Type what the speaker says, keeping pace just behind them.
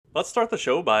Let's start the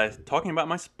show by talking about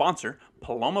my sponsor,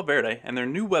 Paloma Verde, and their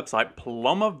new website,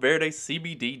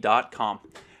 palomaverdecbd.com.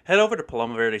 Head over to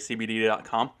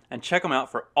palomaverdecbd.com and check them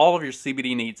out for all of your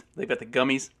CBD needs. They've got the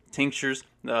gummies, tinctures,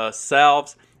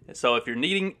 salves. So if you're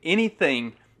needing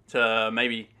anything to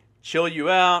maybe chill you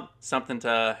out, something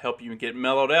to help you get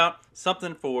mellowed out,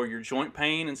 something for your joint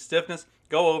pain and stiffness,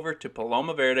 go over to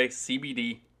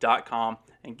palomaverdecbd.com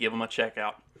and give them a check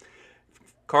out.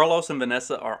 Carlos and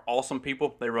Vanessa are awesome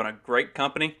people. They run a great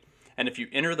company. And if you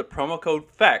enter the promo code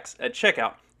FACTS at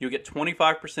checkout, you'll get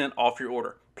 25% off your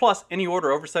order. Plus, any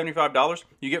order over $75,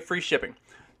 you get free shipping.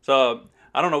 So,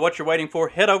 I don't know what you're waiting for.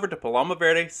 Head over to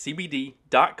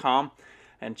palomaverdecbd.com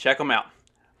and check them out.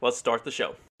 Let's start the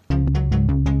show.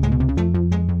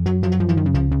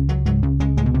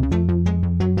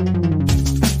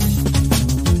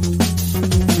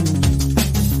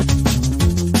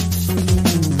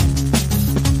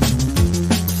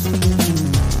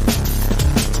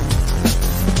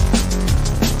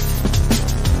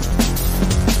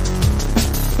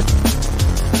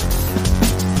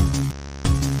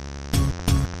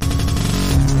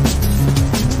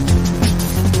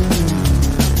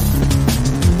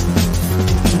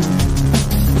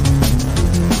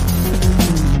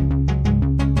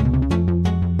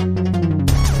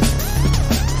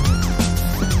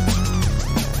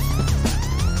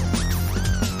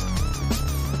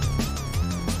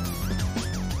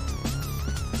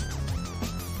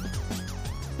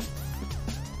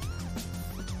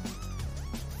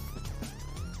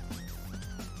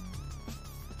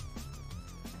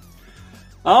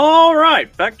 All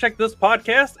right, fact check this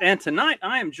podcast, and tonight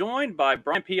I am joined by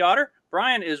Brian P. Otter.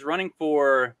 Brian is running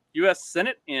for U.S.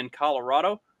 Senate in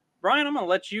Colorado. Brian, I'm going to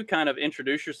let you kind of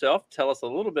introduce yourself, tell us a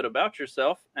little bit about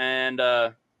yourself and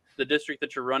the district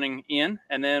that you're running in,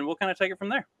 and then we'll kind of take it from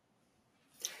there.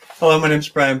 Hello, my name is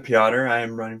Brian P. Otter. I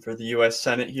am running for the U.S.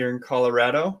 Senate here in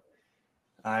Colorado.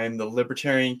 I am the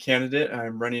Libertarian candidate.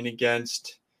 I'm running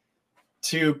against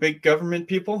two big government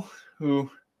people who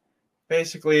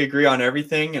basically agree on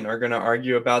everything and are going to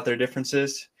argue about their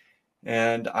differences.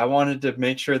 And I wanted to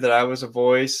make sure that I was a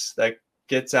voice that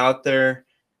gets out there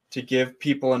to give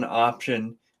people an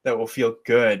option that will feel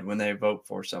good when they vote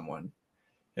for someone.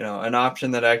 You know, an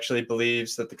option that actually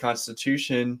believes that the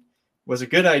Constitution was a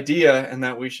good idea and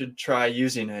that we should try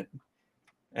using it.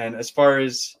 And as far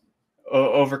as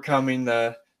overcoming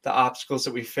the obstacles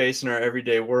that we face in our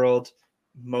everyday world,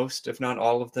 most, if not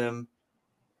all of them,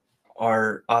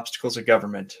 are obstacles of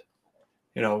government.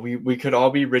 You know, we could all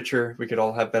be richer, we could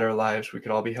all have better lives, we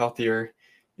could all be healthier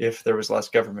if there was less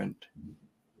government.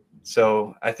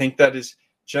 So I think that is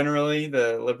generally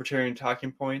the libertarian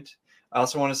talking point. I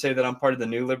also want to say that I'm part of the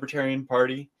New Libertarian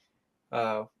Party,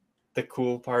 the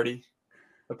cool party,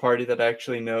 the party that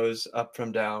actually knows up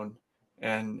from down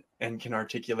and can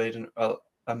articulate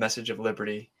a message of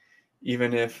liberty.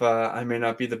 Even if I may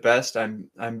not be the best,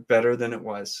 I'm better than it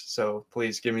was. So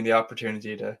please give me the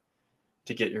opportunity to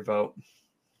get your vote.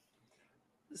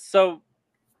 So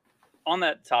on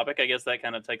that topic, I guess that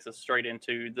kind of takes us straight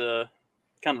into the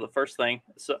kind of the first thing.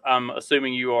 So I'm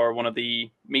assuming you are one of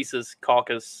the Mises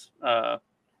Caucus,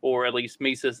 or at least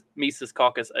Mises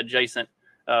Caucus adjacent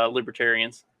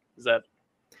libertarians. Is that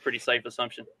a pretty safe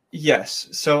assumption? Yes.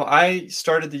 So I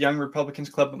started the Young Republicans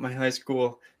Club at my high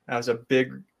school. I was a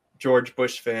big George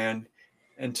Bush fan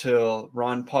until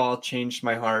Ron Paul changed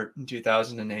my heart in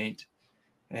 2008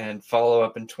 and follow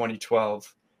up in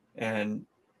 2012. And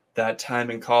that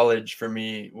time in college for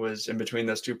me was in between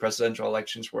those two presidential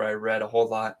elections where I read a whole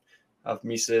lot of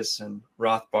Mises and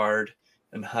Rothbard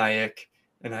and Hayek.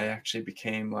 And I actually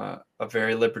became a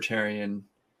very libertarian.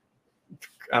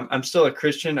 I'm still a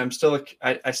Christian. I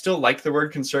still like the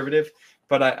word conservative,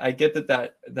 but I get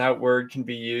that word can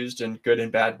be used in good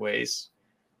and bad ways.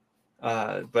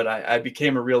 But I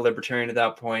became a real libertarian at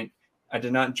that point. I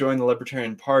did not join the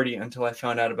Libertarian Party until I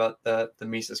found out about the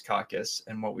Mises Caucus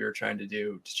and what we were trying to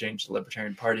do to change the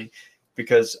Libertarian Party,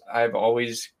 because I've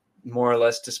always more or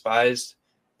less despised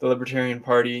the Libertarian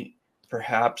Party,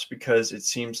 perhaps because it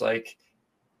seems like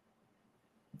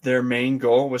their main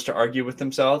goal was to argue with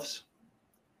themselves.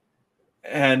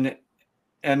 And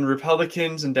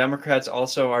Republicans and Democrats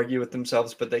also argue with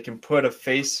themselves, but they can put a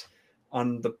face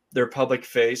on their public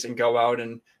face and go out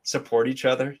and support each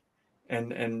other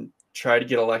and try to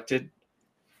get elected.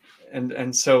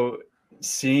 And so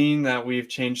seeing that we've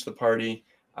changed the party,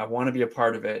 I want to be a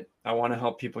part of it. I want to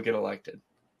help people get elected.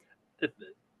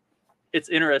 It's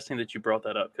interesting that you brought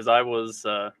that up, because I was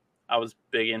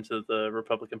big into the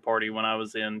Republican Party when I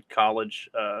was in college.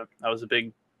 I was a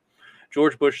big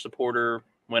George Bush supporter,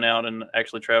 went out and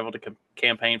actually traveled to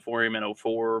campaign for him in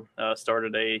 2004.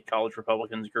 Started a college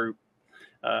Republicans group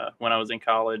when I was in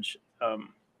college.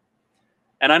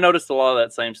 And I noticed a lot of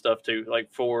that same stuff too. Like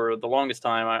for the longest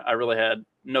time, I really had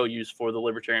no use for the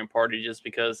Libertarian Party just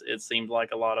because it seemed like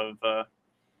a lot of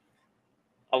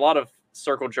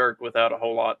circle jerk without a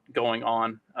whole lot going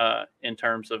on in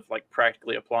terms of like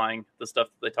practically applying the stuff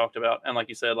that they talked about. And like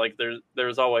you said, like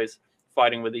there's always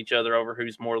fighting with each other over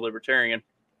who's more libertarian,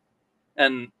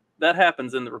 and that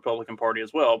happens in the Republican Party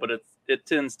as well. But it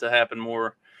tends to happen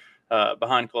more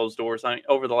behind closed doors. I mean,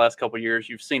 over the last couple of years,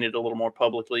 you've seen it a little more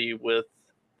publicly with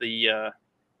the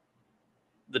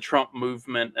Trump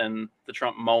movement and the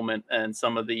Trump moment, and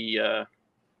some of the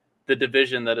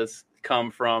division that has come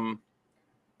from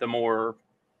the more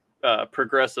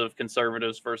progressive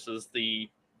conservatives versus the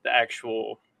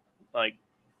actual like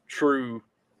true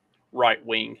right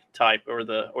wing type, or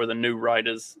the new right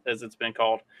as it's been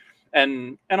called,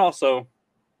 and also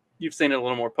you've seen it a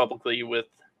little more publicly with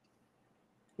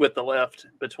the left,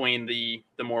 between the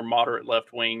more moderate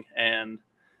left wing and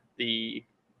the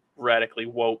radically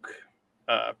woke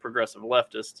progressive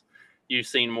leftists. You've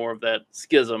seen more of that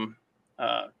schism.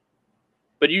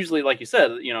 But usually, like you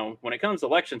said, when it comes to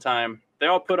election time, they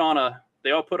all put on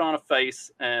a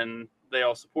face, and they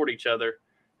all support each other,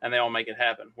 and they all make it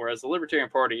happen. Whereas the Libertarian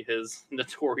Party is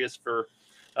notorious for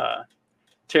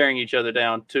tearing each other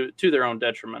down to their own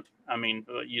detriment. I mean,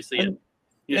 you see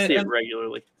it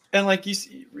regularly. And like you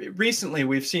see, recently,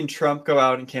 we've seen Trump go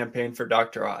out and campaign for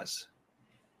Dr. Oz.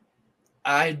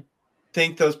 I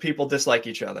think those people dislike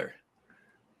each other.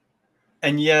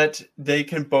 And yet they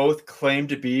can both claim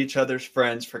to be each other's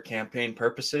friends for campaign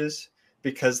purposes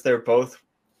because they're both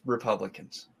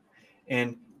Republicans.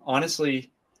 And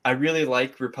honestly, I really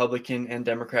like Republican and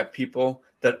Democrat people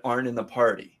that aren't in the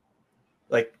party.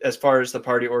 Like, as far as the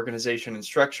party organization and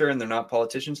structure, and they're not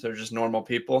politicians, they're just normal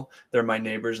people. They're my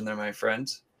neighbors and they're my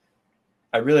friends.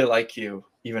 I really like you,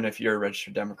 even if you're a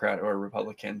registered Democrat or a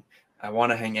Republican. I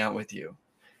want to hang out with you.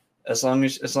 As long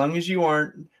as you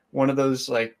aren't one of those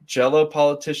like Jello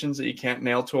politicians that you can't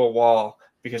nail to a wall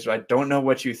because I don't know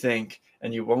what you think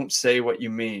and you won't say what you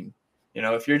mean.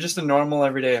 If you're just a normal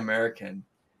everyday American,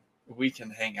 we can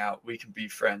hang out, we can be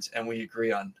friends, and we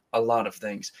agree on a lot of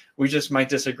things. We just might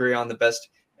disagree on the best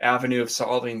avenue of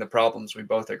solving the problems we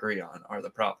both agree on are the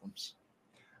problems.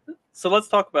 So let's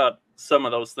talk about some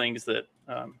of those things that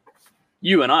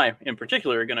you and I in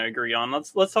particular are going to agree on.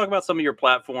 Let's talk about some of your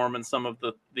platform and some of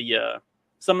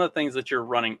the things that you're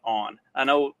running on. I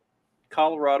know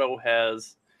Colorado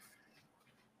has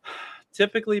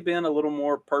typically been a little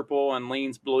more purple and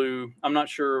leans blue. I'm not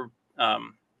sure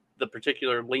the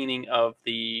particular leaning of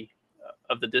the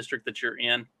district that you're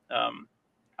in.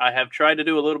 I have tried to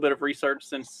do a little bit of research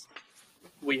since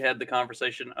we had the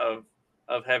conversation of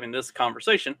having this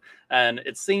conversation, and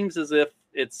it seems as if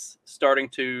it's starting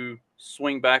to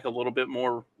swing back a little bit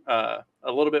more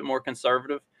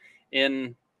conservative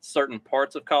in certain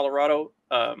parts of Colorado.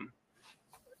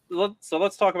 So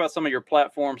let's talk about some of your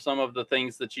platform, some of the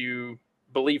things that you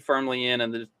believe firmly in,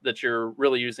 and that you're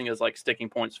really using as like sticking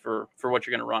points for what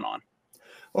you're going to run on.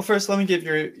 Well, first, let me give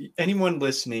anyone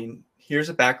listening, here's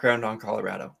a background on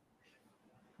Colorado.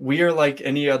 We are like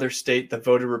any other state that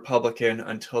voted Republican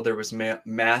until there was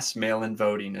mass mail-in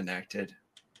voting enacted.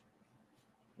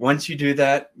 Once you do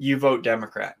that, you vote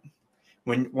Democrat.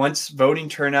 Once voting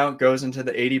turnout goes into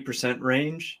the 80%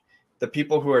 range, the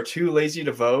people who are too lazy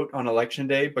to vote on election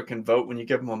day but can vote when you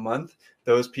give them a month,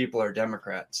 those people are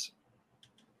Democrats.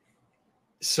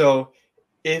 So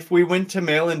if we went to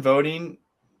mail-in voting,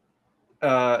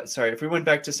 if we went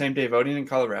back to same-day voting in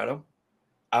Colorado,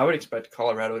 I would expect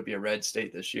Colorado would be a red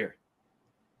state this year.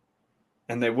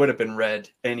 And they would have been red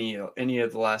any of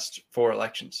the last 4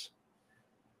 elections.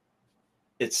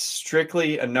 It's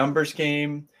strictly a numbers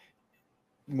game.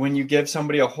 When you give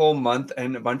somebody a whole month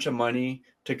and a bunch of money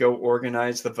to go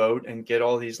organize the vote and get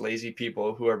all these lazy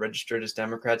people who are registered as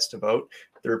Democrats to vote,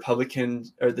 the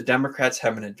Republicans or the Democrats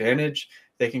have an advantage.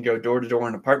 They can go door to door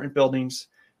in apartment buildings.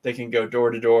 They can go door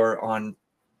to door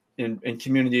in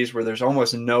communities where there's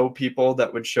almost no people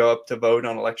that would show up to vote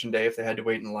on election day if they had to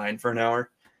wait in line for an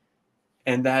hour.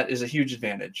 And that is a huge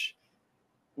advantage.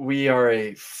 We are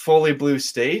a fully blue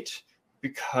state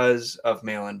because of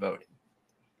mail-in voting.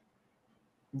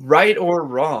 Right or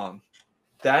wrong,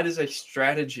 that is a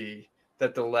strategy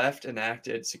that the left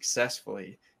enacted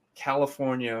successfully.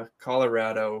 California,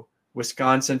 Colorado,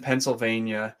 Wisconsin,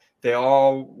 Pennsylvania, they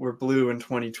all were blue in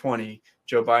 2020,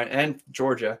 Joe Biden and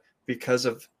Georgia, because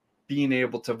of being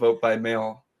able to vote by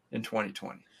mail in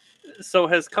 2020. So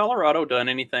has Colorado done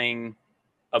anything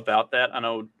about that? I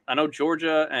know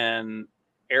Georgia and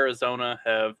Arizona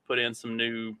have put in some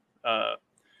new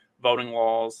voting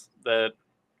laws that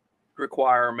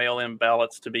require mail-in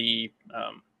ballots to be.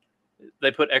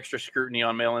 They put extra scrutiny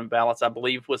on mail-in ballots. I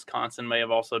believe Wisconsin may have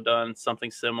also done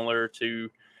something similar to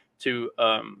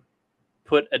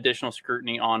put additional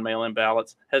scrutiny on mail-in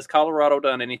ballots. Has Colorado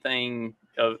done anything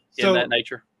in that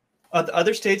nature?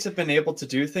 Other states have been able to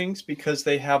do things because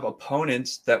they have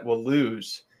opponents that will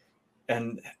lose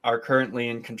and are currently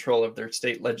in control of their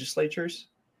state legislatures.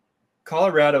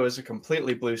 Colorado is a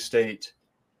completely blue state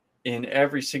in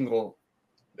every single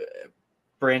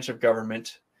branch of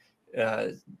government,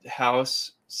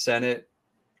 House, Senate,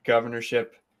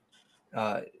 governorship.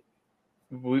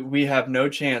 We have no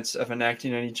chance of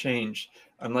enacting any change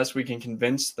unless we can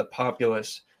convince the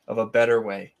populace of a better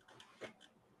way.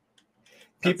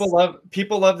 People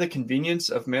love the convenience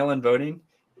of mail-in voting,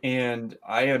 and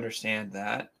I understand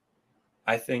that.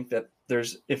 I think that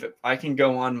if I can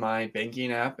go on my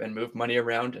banking app and move money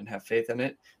around and have faith in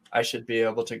it, I should be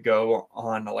able to go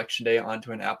on election day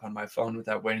onto an app on my phone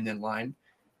without waiting in line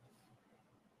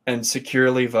and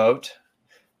securely vote.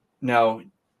 Now,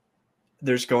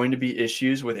 there's going to be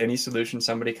issues with any solution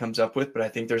somebody comes up with, but I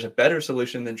think there's a better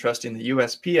solution than trusting the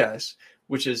USPS,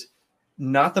 which is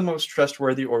not the most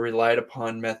trustworthy or relied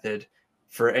upon method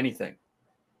for anything.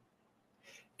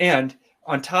 And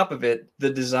on top of it, the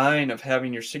design of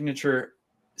having your signature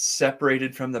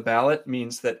separated from the ballot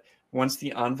means that once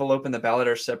the envelope and the ballot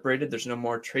are separated, there's no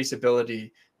more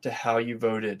traceability to how you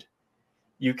voted.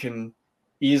 You can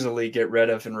easily get rid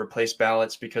of and replace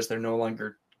ballots because they're no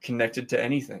longer connected to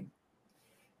anything.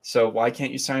 So why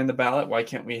can't you sign the ballot? Why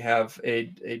can't we have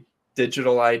a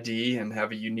digital ID and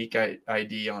have a unique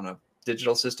ID on a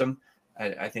digital system?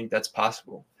 I think that's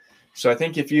possible. So I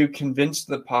think if you convince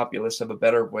the populace of a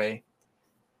better way,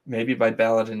 maybe by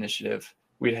ballot initiative,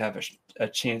 we'd have a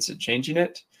chance at changing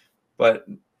it. But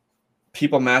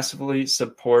people massively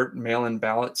support mail-in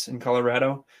ballots in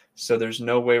Colorado, so there's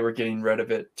no way we're getting rid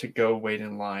of it to go wait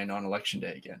in line on election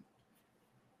day again.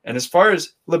 And as far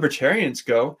as libertarians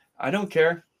go, I don't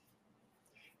care,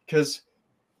 because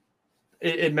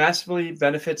it massively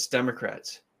benefits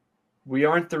Democrats. We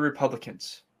aren't the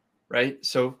Republicans, right?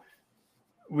 So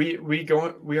we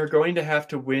are going to have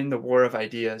to win the war of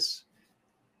ideas,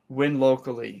 win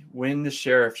locally, win the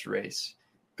sheriff's race,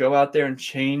 go out there and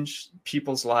change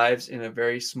people's lives in a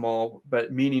very small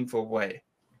but meaningful way.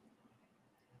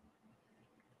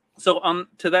 So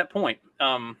to that point,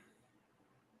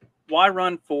 why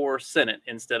run for Senate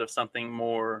instead of something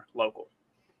more local?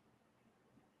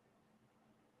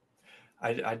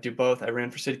 I do both. I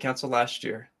ran for city council last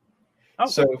year. Oh,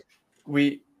 so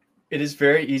it is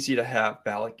very easy to have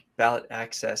ballot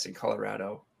access in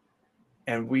Colorado,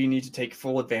 and we need to take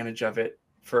full advantage of it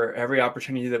for every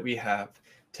opportunity that we have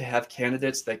to have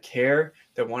candidates that care,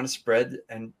 that want to spread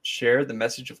and share the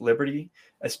message of liberty,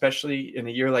 especially in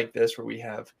a year like this where we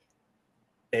have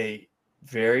a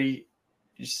very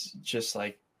just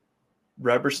like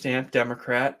rubber stamp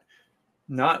Democrat,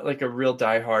 not like a real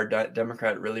diehard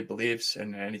Democrat really believes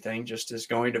in anything, just is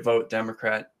going to vote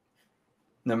Democrat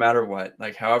no matter what,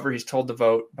 like however he's told to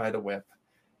vote by the whip.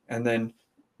 And then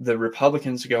the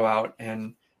Republicans go out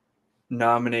and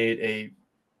nominate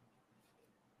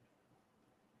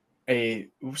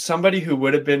somebody who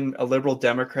would have been a liberal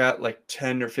Democrat like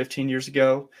 10 or 15 years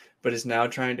ago, but is now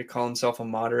trying to call himself a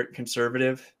moderate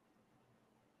conservative.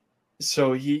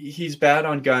 So he's bad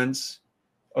on guns,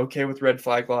 okay with red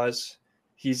flag laws.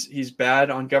 He's bad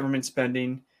on government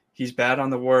spending. He's bad on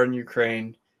the war in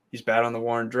Ukraine. He's bad on the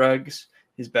war on drugs.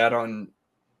 He's bad on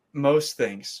most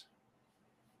things.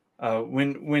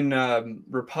 When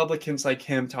Republicans like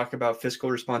him talk about fiscal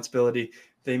responsibility,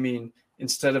 they mean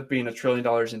instead of being $1 trillion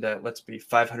in debt, let's be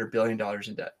 $500 billion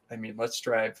in debt. I mean, let's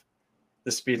drive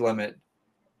the speed limit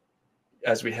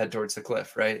as we head towards the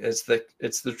cliff, right? It's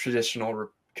the traditional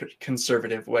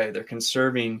conservative way. They're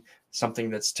conserving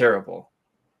something that's terrible.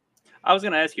 I was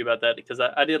going to ask you about that because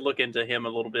I did look into him a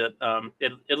little bit.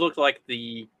 It looked like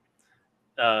the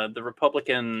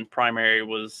Republican primary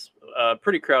was a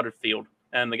pretty crowded field,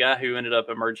 and the guy who ended up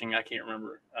emerging, I can't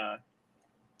remember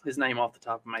his name off the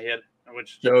top of my head.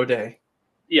 Joe Day.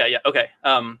 Yeah, okay.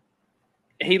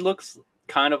 He looks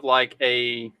kind of like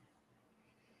a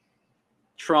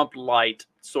Trump light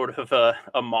sort of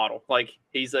a model. Like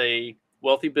he's a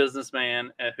wealthy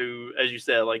businessman who, as you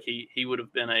said, like he would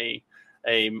have been a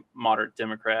moderate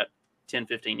Democrat 10,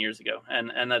 15 years ago.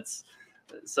 And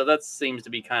that seems to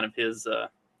be kind of his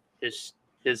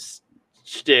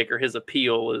shtick or his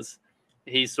appeal is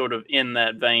he's sort of in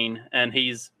that vein, and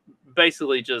he's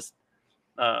basically just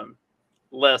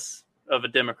less of a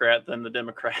Democrat than the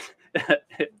Democrat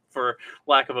for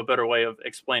lack of a better way of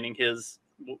explaining his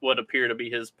what appear to be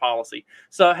his policy.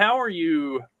 So how are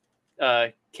you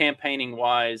campaigning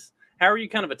wise? How are you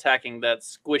kind of attacking that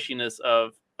squishiness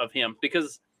of him?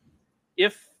 Because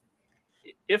if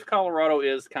Colorado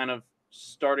is kind of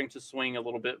starting to swing a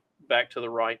little bit back to the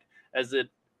right, as it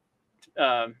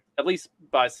at least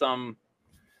by some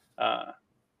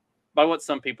by what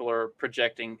some people are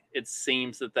projecting, it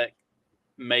seems that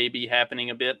may be happening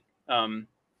a bit.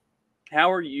 How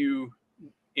are you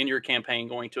in your campaign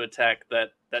going to attack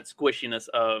that squishiness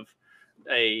of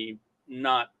a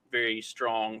not very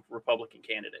strong Republican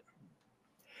candidate?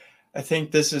 I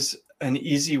think this is an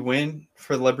easy win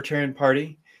for the Libertarian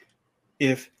Party.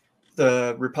 If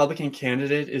the Republican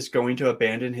candidate is going to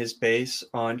abandon his base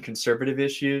on conservative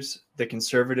issues, the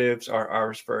conservatives are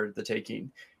ours for the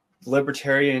taking.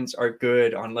 Libertarians are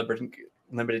good on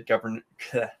limited government.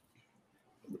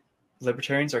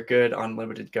 Libertarians are good on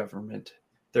limited government.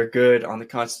 They're good on the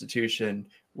Constitution.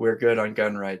 We're good on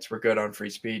gun rights. We're good on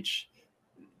free speech.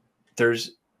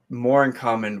 There's more in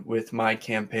common with my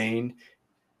campaign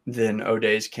than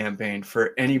O'Day's campaign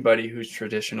for anybody who's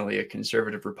traditionally a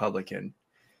conservative Republican.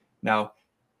 Now,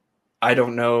 I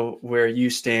don't know where you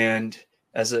stand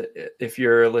if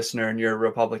you're a listener and you're a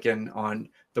Republican on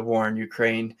the war in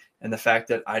Ukraine and the fact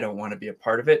that I don't want to be a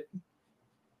part of it.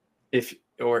 If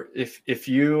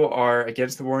you are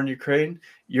against the war in Ukraine,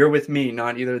 you're with me,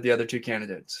 not either of the other two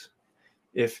candidates.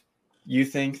 If you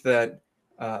think that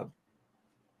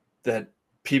that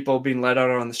people being let out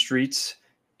on the streets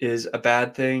is a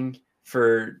bad thing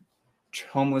for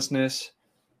homelessness,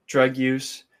 drug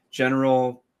use,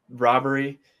 general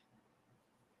robbery,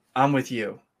 I'm with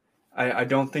you. I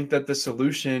don't think that the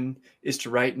solution is to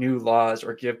write new laws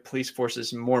or give police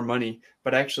forces more money,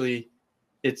 but actually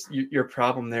it's your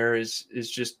problem there is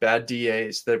just bad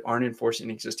DAs that aren't enforcing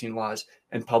existing laws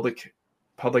and public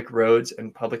roads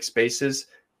and public spaces,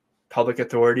 public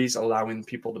authorities allowing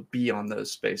people to be on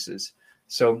those spaces.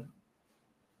 So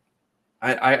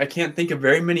I can't think of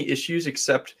very many issues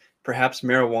except perhaps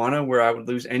marijuana where I would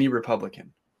lose any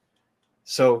Republican.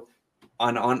 So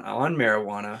on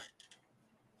marijuana,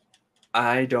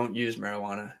 I don't use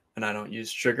marijuana and I don't use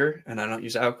sugar and I don't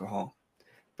use alcohol,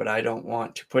 but I don't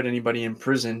want to put anybody in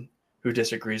prison who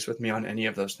disagrees with me on any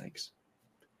of those things.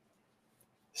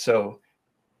 So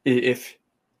if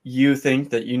you think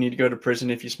that you need to go to prison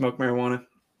if you smoke marijuana,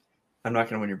 I'm not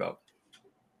going to win your vote.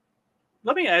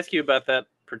 Let me ask you about that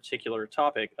particular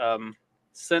topic.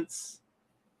 Since,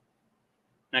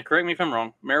 now correct me if I'm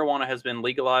wrong, marijuana has been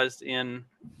legalized in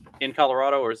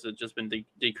Colorado, or has it just been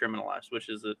decriminalized? Which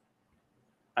is it?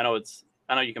 I know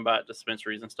you can buy it at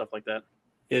dispensaries and stuff like that.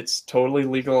 It's totally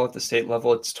legal at the state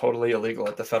level. It's totally illegal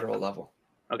at the federal level.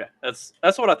 Okay, that's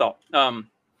what I thought.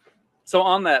 So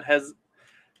on that,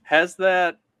 has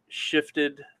that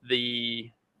shifted the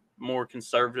more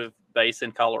conservative base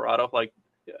in Colorado? Like,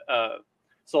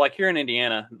 so like here in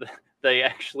Indiana, they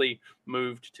actually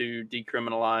moved to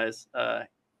decriminalize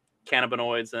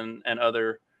cannabinoids and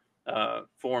other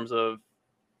forms of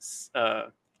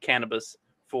cannabis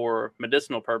for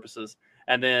medicinal purposes.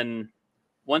 And then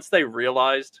once they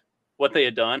realized what they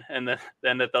had done and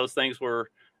that those things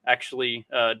were actually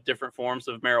different forms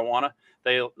of marijuana,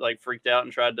 they like freaked out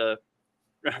and tried to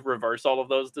reverse all of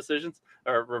those decisions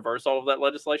or reverse all of that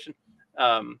legislation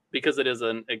because it is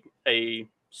a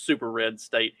super red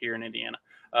state here in Indiana.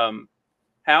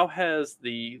 How has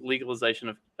the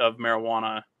legalization of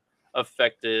marijuana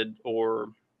affected,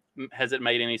 or has it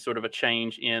made any sort of a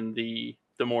change in the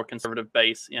more conservative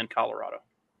base in Colorado?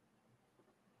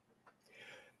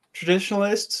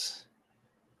 Traditionalists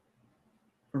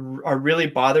are really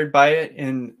bothered by it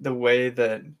in the way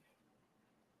that,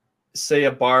 say,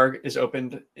 a bar is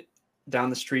opened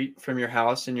down the street from your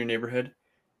house in your neighborhood,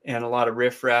 and a lot of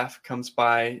riffraff comes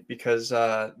by because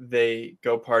they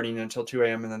go partying until 2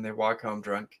 a.m. and then they walk home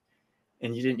drunk.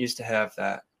 And you didn't used to have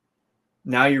that.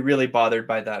 Now you're really bothered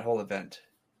by that whole event.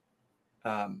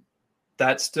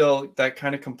 That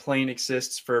kind of complaint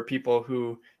exists for people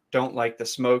who don't like the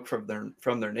smoke from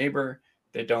their neighbor.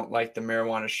 They don't like the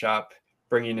marijuana shop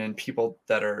bringing in people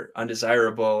that are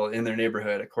undesirable in their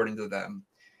neighborhood, according to them.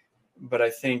 But I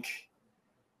think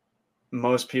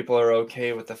most people are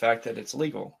okay with the fact that it's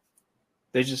legal.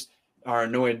 They just are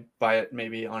annoyed by it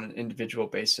maybe on an individual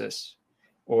basis,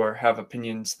 or have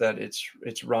opinions that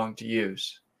it's wrong to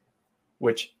use,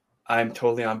 which I'm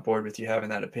totally on board with you having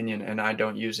that opinion, and I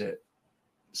don't use it.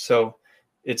 So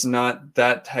it's not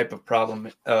that type of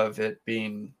problem of it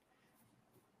being,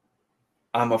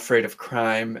 I'm afraid of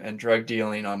crime and drug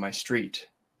dealing on my street.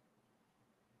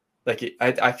 Like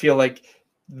I feel like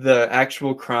the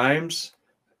actual crimes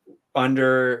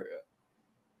under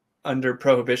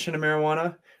prohibition of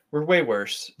marijuana were way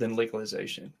worse than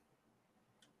legalization.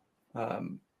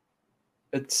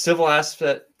 Civil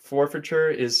asset forfeiture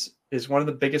is one of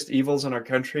the biggest evils in our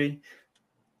country.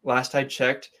 Last I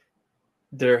checked,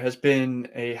 there has been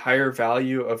a higher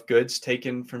value of goods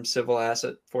taken from civil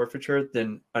asset forfeiture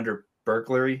than under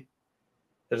burglary.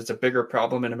 That it's a bigger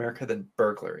problem in America than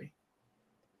burglary.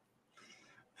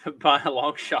 By a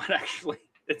long shot, actually.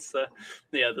 It's the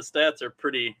stats are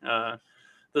pretty the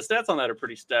stats on that are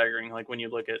pretty staggering. Like when you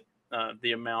look at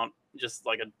the amount, just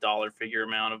like a dollar figure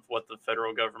amount of what the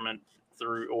federal government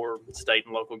through, or state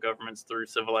and local governments through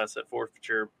civil asset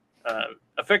forfeiture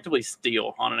effectively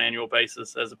steal on an annual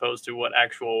basis, as opposed to what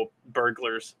actual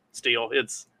burglars steal.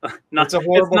 It's not. It's a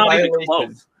horrible violation. Even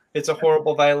close. It's a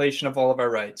horrible violation of all of our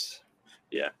rights.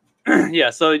 Yeah, yeah.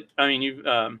 So I mean, you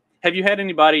have you had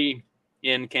anybody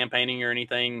in campaigning or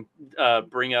anything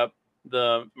bring up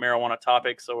the marijuana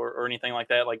topics or anything like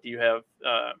that? Like, do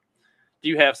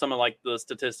you have some of like the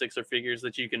statistics or figures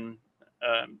that you can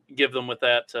give them with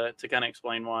that to kind of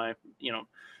explain why,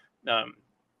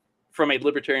 from a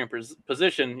libertarian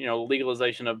position,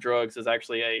 legalization of drugs is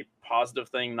actually a positive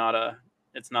thing,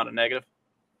 it's not a negative?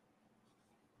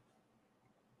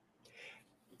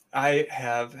 I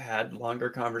have had longer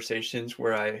conversations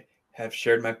where I have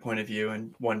shared my point of view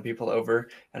and won people over,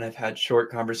 and I've had short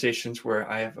conversations where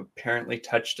I have apparently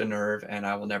touched a nerve and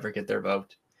I will never get their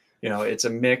vote. It's a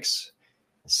mix.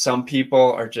 Some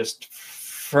people are just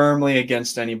firmly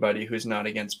against anybody who's not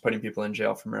against putting people in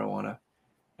jail for marijuana,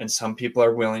 and some people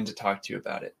are willing to talk to you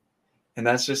about it. And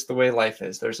that's just the way life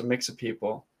is. There's a mix of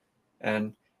people,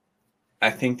 and I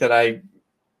think that I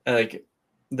like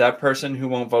that person who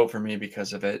won't vote for me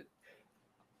because of it.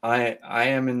 I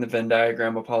am in the Venn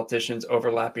diagram of politicians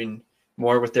overlapping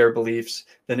more with their beliefs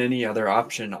than any other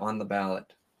option on the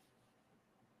ballot.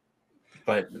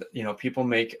 But, people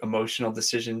make emotional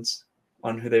decisions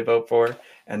on who they vote for,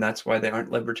 and that's why they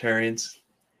aren't libertarians.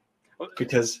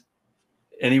 Because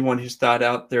anyone who's thought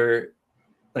out the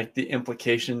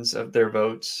implications of their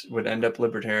votes would end up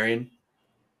libertarian.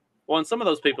 Well, and some of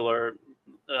those people are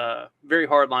very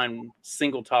hardline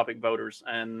single topic voters,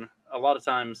 and a lot of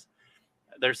times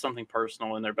there's something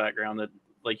personal in their background that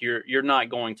like you're not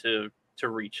going to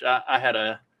reach. I had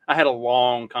a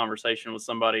long conversation with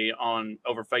somebody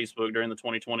over Facebook during the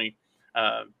 2020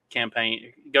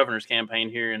 governor's campaign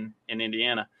here in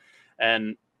Indiana,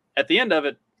 and at the end of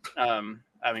it,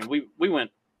 we went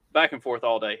back and forth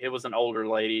all day. It was an older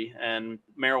lady, and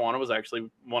marijuana was actually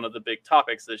one of the big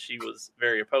topics that she was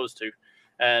very opposed to.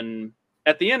 And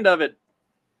at the end of it,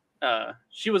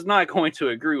 she was not going to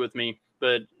agree with me,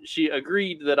 but she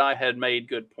agreed that I had made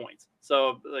good points.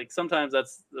 So like sometimes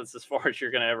that's as far as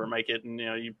you're going to ever make it. And,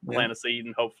 you plant a seed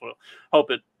and hope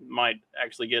it might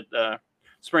actually get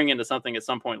spring into something at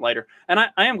some point later. And I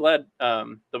am glad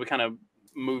that we kind of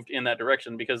moved in that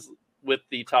direction, because with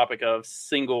the topic of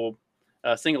single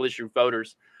issue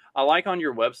voters, I like on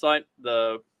your website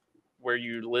where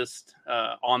you list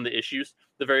on the issues.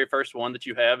 The very first one that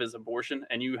you have is abortion,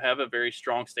 and you have a very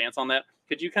strong stance on that.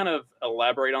 Could you kind of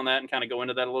elaborate on that and kind of go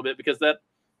into that a little bit? Because that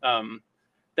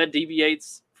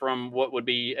deviates from what would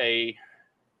be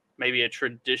maybe a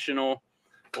traditional,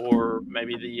 or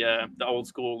maybe the old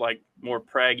school, like more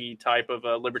praggy type of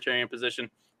a libertarian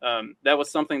position. That was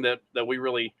something that we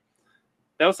really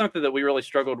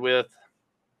struggled with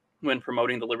when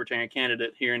promoting the libertarian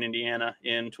candidate here in Indiana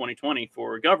in 2020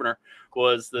 for governor,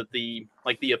 was that the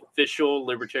official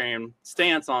libertarian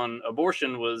stance on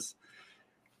abortion was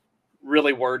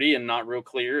really wordy and not real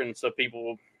clear. And so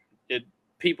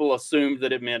people assumed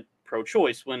that it meant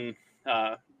pro-choice, when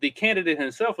the candidate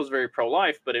himself was very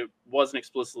pro-life, but it wasn't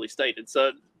explicitly stated.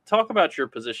 So talk about your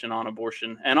position on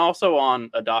abortion and also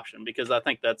on adoption, because I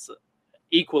think that's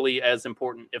equally as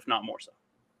important, if not more so.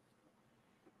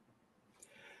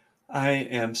 I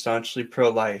am staunchly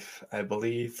pro-life. I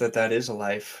believe that is a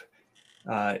life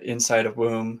inside a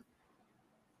womb,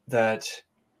 that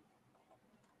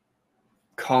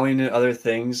calling it other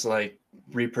things like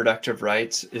reproductive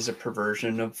rights is a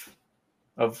perversion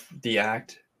of the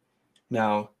act.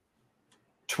 Now,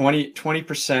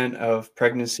 20% of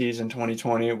pregnancies in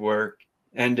 2020 were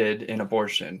ended in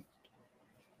abortion.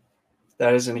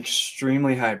 That is an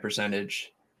extremely high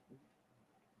percentage.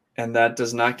 And that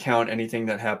does not count anything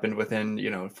that happened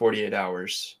within, 48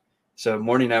 hours. So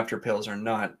morning after pills are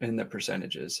not in the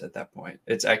percentages at that point.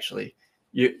 It's actually,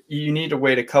 you need to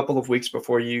wait a couple of weeks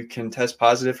before you can test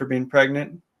positive for being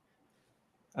pregnant.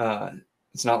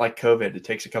 It's not like COVID. It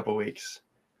takes a couple of weeks.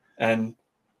 And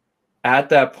at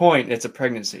that point, it's a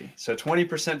pregnancy. So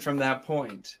 20% from that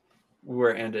point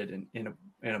were ended in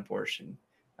abortion.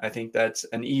 I think that's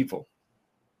an evil.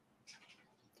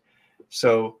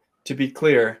 So to be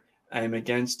clear, I am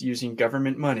against using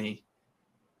government money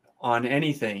on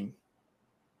anything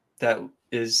that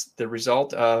is the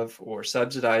result of or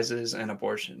subsidizes an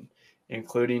abortion,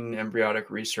 including embryonic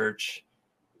research,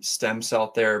 stem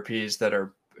cell therapies that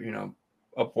are,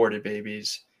 aborted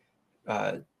babies,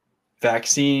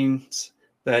 vaccines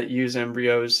that use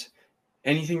embryos,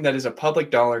 anything that is a public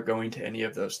dollar going to any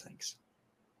of those things.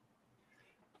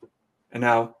 And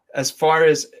now, as far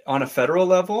as on a federal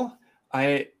level,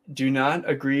 I do not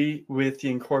agree with the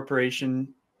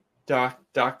incorporation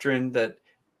doctrine that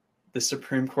the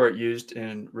Supreme Court used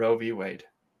in Roe v. Wade.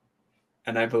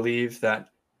 And I believe that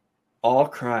all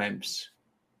crimes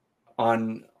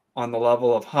on the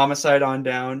level of homicide on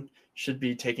down should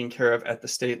be taken care of at the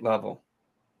state level.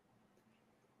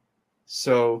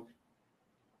 So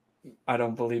I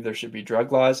don't believe there should be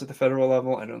drug laws at the federal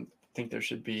level. I don't think there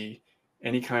should be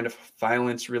any kind of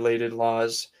violence-related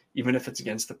laws, even if it's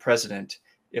against the president.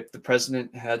 If the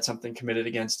president had something committed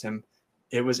against him,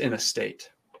 it was in a state.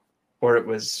 Or it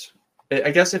was,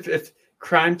 I guess if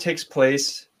crime takes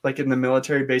place, like in the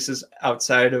military bases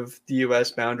outside of the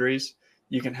U.S. boundaries,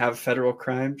 you can have federal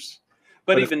crimes.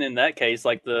 But even in that case,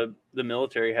 like the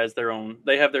military has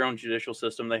they have their own judicial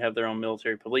system, they have their own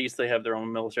military police, they have their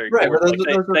own military court.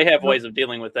 They have ways of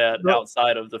dealing with that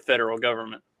outside of the federal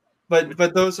government.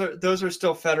 But those are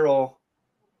still federal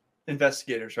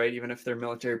investigators, right? Even if they're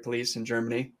military police in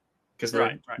Germany, because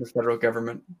they're the federal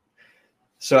government.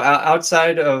 So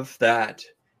outside of that,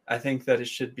 I think that it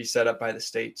should be set up by the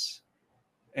states.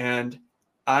 And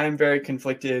I'm very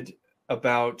conflicted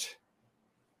about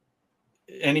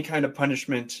any kind of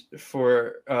punishment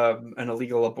for an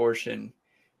illegal abortion.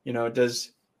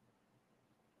 Does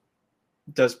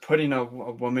putting a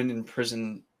woman in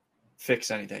prison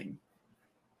fix anything?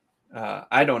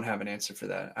 I don't have an answer for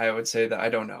that. I would say that I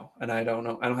don't know. And I don't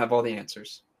know. I don't have all the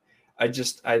answers.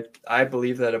 I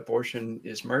believe that abortion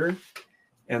is murder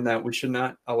and that we should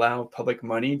not allow public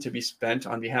money to be spent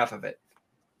on behalf of it.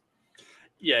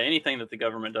 Yeah, anything that the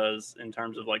government does in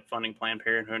terms of like funding Planned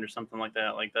Parenthood or something like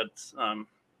that, like that's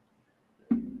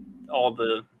all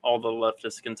the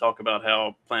leftists can talk about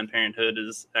how Planned Parenthood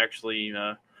is actually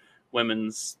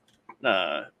women's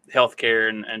health care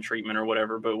and treatment or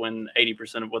whatever, but when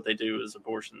 80% of what they do is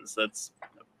abortions, that's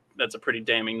a pretty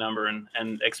damning number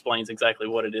and explains exactly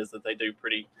what it is that they do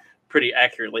pretty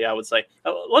accurately, I would say.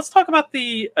 Let's talk about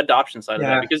the adoption side of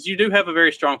that, because you do have a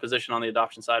very strong position on the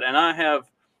adoption side, and I have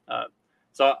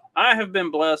so I have been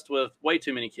blessed with way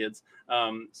too many kids,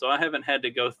 so I haven't had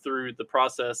to go through the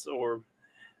process or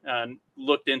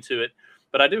looked into it,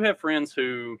 but I do have friends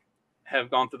who have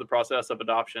gone through the process of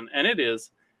adoption, and it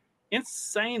is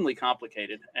insanely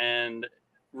complicated and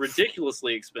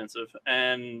ridiculously expensive.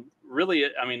 And really,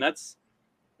 I mean, it's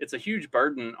a huge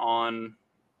burden on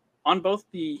both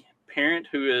the parent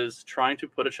who is trying to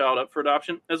put a child up for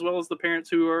adoption, as well as the parents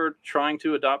who are trying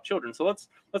to adopt children. So let's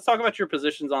talk about your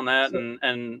positions on that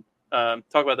and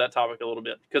talk about that topic a little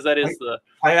bit, because that is the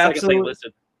second thing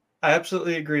listed. I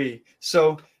absolutely agree.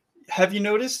 So have you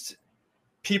noticed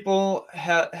people,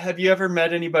 have you ever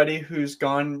met anybody who's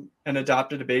gone and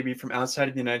adopted a baby from outside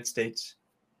of the United States?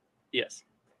 Yes.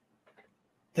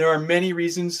 There are many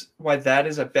reasons why that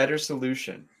is a better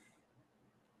solution.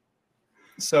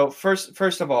 So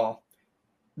first of all,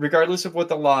 regardless of what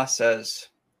the law says,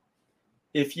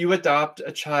 if you adopt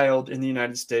a child in the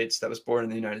United States that was born in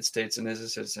the United States and is a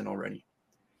citizen already,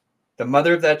 the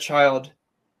mother of that child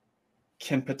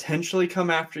can potentially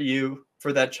come after you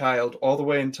for that child all the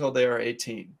way until they are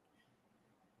 18.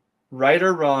 Right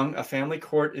or wrong, a family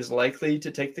court is likely to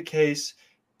take the case,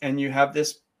 and you have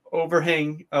this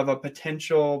overhang of a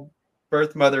potential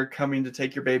birth mother coming to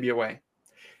take your baby away.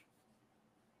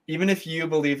 Even if you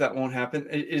believe that won't happen,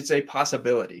 it's a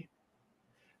possibility.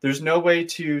 There's no way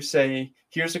to say,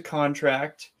 here's a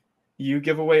contract, you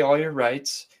give away all your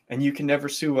rights, and you can never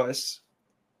sue us.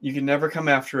 You can never come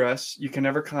after us. You can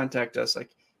never contact us.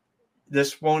 Like,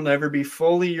 this won't ever be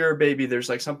fully your baby. There's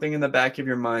like something in the back of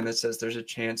your mind that says there's a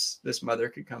chance this mother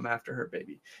could come after her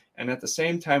baby. And at the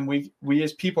same time, we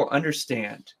as people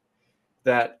understand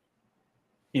that,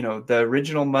 the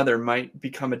original mother might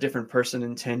become a different person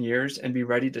in 10 years and be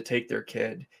ready to take their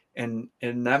kid. And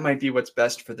that might be what's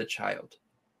best for the child.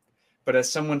 But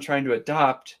as someone trying to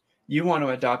adopt, you want to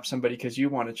adopt somebody because you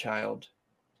want a child.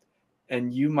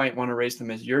 And you might want to raise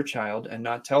them as your child and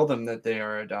not tell them that they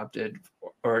are adopted,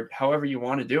 or however you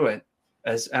want to do it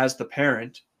as the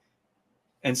parent.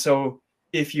 And so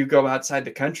if you go outside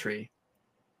the country,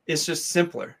 it's just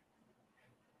simpler.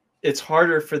 It's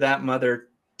harder for that mother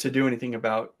to do anything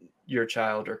about your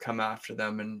child or come after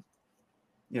them and,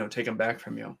 take them back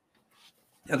from you.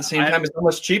 At the same time, it's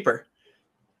almost cheaper.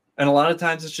 And a lot of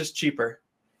times it's just cheaper.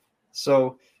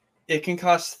 So it can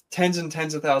cost tens and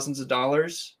tens of thousands of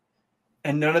dollars,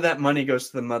 and none of that money goes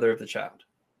to the mother of the child.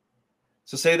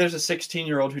 So say there's a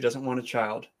 16-year-old who doesn't want a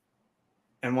child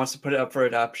and wants to put it up for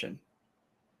adoption.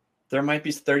 There might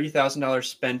be $30,000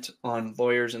 spent on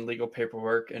lawyers and legal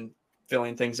paperwork and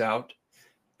filling things out,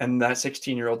 and that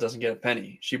 16-year-old doesn't get a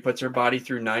penny. She puts her body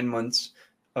through 9 months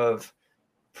of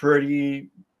pretty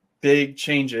big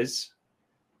changes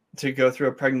to go through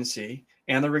a pregnancy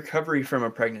and the recovery from a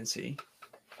pregnancy.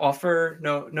 Offer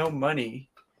no money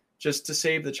just to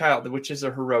save the child, which is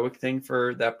a heroic thing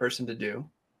for that person to do.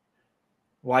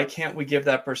 Why can't we give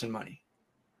that person money?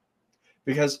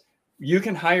 Because you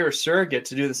can hire a surrogate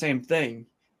to do the same thing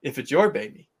if it's your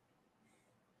baby.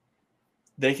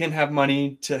 They can have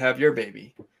money to have your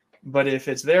baby. But if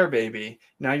it's their baby,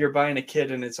 now you're buying a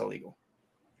kid and it's illegal.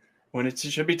 When it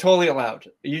should be totally allowed.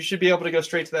 You should be able to go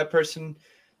straight to that person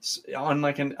on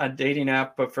like a dating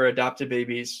app, but for adopted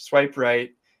babies, swipe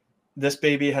right. This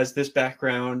baby has this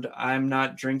background. I'm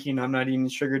not drinking. I'm not eating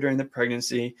sugar during the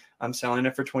pregnancy. I'm selling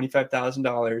it for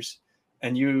 $25,000.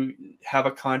 And you have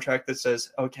a contract that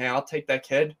says, okay, I'll take that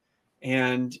kid.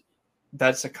 And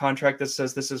that's a contract that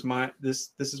says this is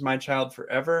my child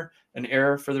forever, an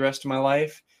heir for the rest of my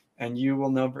life. And you will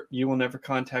never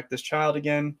contact this child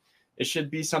again. It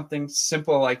should be something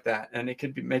simple like that. And it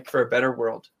could make for a better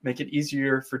world, make it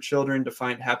easier for children to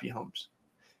find happy homes.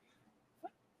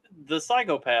 The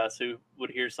psychopaths who would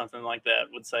hear something like that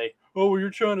would say, oh, well, you're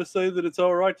trying to say that it's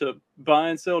all right to buy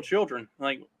and sell children.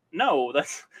 Like, no,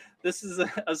 this is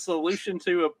a solution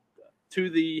to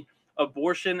the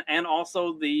abortion and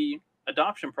also the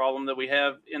adoption problem that we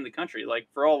have in the country. Like,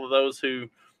 for all of those who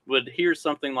would hear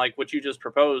something like what you just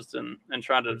proposed and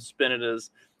try to spin it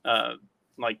as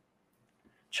like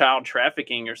child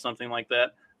trafficking or something like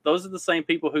that, those are the same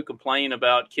people who complain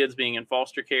about kids being in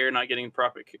foster care, not getting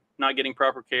proper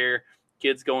care,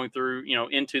 kids going through,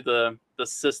 into the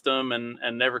system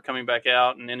and never coming back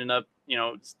out and ending up,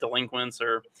 delinquents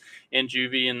or in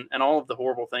juvie and all of the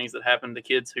horrible things that happen to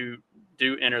kids who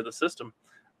do enter the system.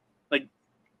 Like,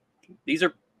 these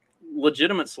are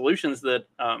legitimate solutions that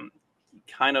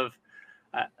kind of,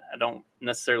 I don't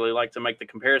necessarily like to make the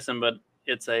comparison, but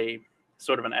it's a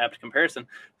sort of an apt comparison,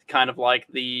 kind of like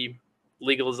the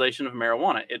legalization of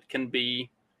marijuana. It can be,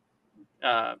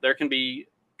 there can be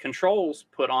controls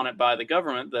put on it by the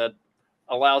government that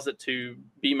allows it to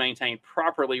be maintained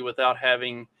properly without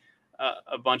having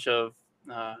a bunch of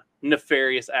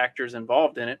nefarious actors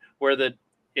involved in it, where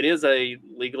it is a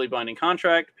legally binding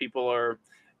contract. People are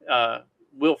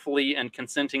willfully and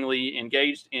consentingly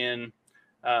engaged in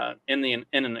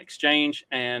an exchange,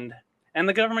 and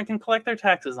the government can collect their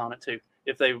taxes on it too,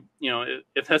 if they,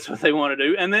 if that's what they want to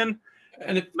do, and then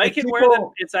make it where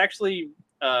that it's actually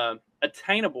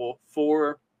attainable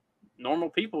for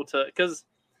normal people to, because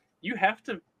you have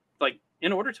to, like,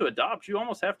 in order to adopt, you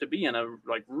almost have to be in a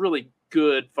really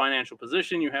good financial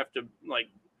position. You have to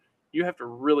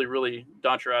really, really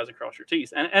dot your I's and cross your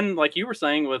T's. And like you were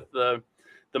saying with the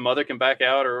mother can back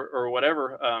out or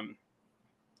whatever. I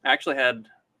actually had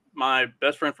my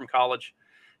best friend from college.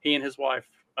 He and his wife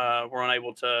were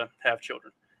unable to have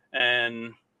children.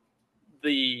 And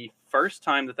the first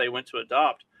time that they went to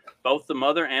adopt, both the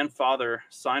mother and father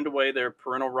signed away their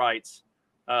parental rights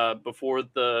before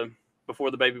the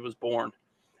baby was born.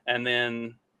 And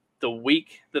then the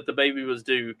week that the baby was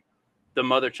due, the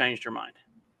mother changed her mind.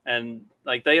 And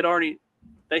like they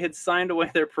had signed away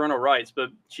their parental rights, but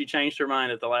she changed her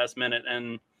mind at the last minute.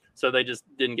 And so they just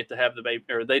didn't get to have the baby,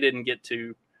 or they didn't get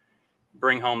to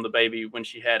bring home the baby when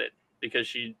she had it because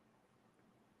she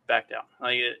backed out.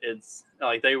 Like it's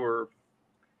like they were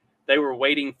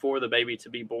waiting for the baby to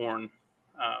be born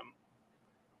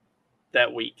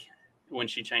that week when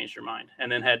she changed her mind,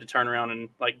 and then had to turn around and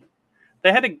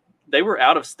they were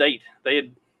out of state.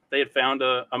 They had found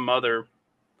a mother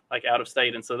like out of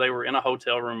state, and so they were in a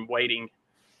hotel room waiting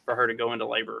for her to go into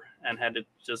labor, and had to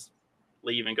just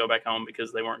leave and go back home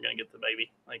because they weren't going to get the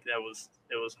baby. Like it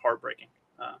was heartbreaking.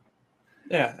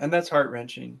 Yeah, and that's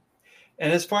heart-wrenching.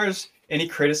 And as far as any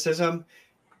criticism,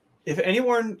 if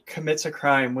anyone commits a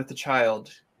crime with a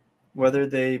child, whether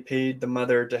they paid the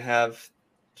mother to have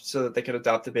so that they could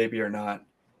adopt the baby or not,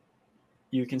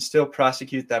 you can still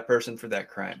prosecute that person for that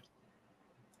crime.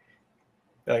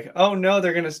 Like, oh no,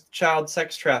 they're going to child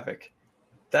sex traffic.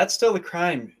 That's still a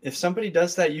crime. If somebody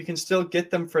does that, you can still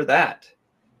get them for that.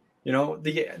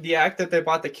 The act that they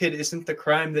bought the kid isn't the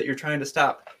crime that you're trying to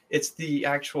stop. It's the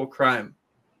actual crime.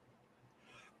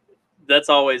 that's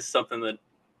always something that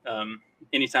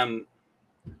anytime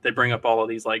they bring up all of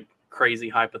these like crazy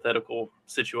hypothetical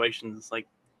situations, it's like,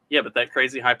 yeah, but that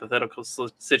crazy hypothetical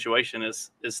situation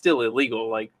is still illegal.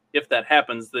 Like if that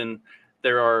happens, then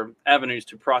there are avenues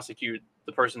to prosecute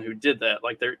the person who did that.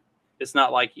 Like it's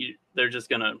not like they're just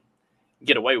gonna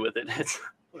get away with it.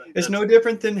 It's no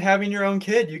different than having your own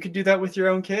kid. You could do that with your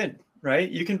own kid, right?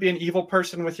 You can be an evil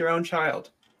person with your own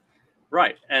child.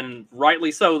 Right. And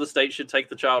rightly so, the state should take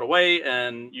the child away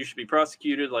and you should be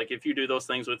prosecuted. Like if you do those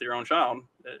things with your own child.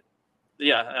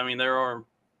 Yeah. I mean, there are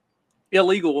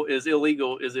illegal is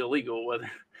illegal,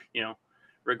 whether,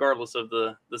 regardless of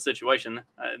the situation.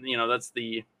 That's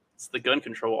it's the gun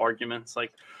control argument. It's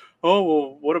like, oh,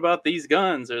 well, what about these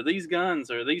guns or these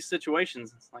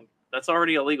situations? It's like, that's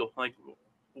already illegal. Like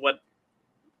what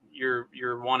you're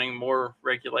wanting more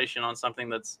regulation on something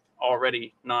that's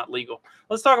already not legal.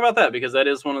 Let's talk about that, because that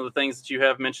is one of the things that you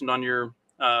have mentioned on your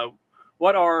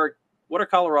what are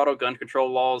Colorado gun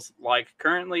control laws like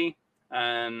currently,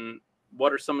 and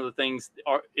what are some of the things,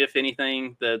 if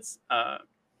anything, that's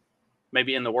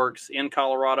maybe in the works in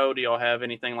Colorado? Do y'all have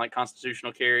anything like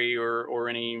constitutional carry or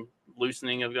any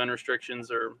loosening of gun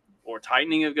restrictions or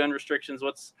tightening of gun restrictions?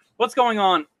 What's going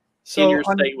on in your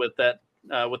state with that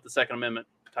with the Second Amendment?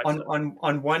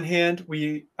 On one hand,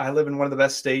 I live in one of the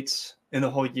best states in the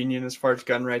whole union as far as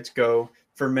gun rights go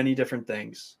for many different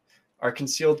things. Our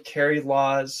concealed carry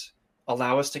laws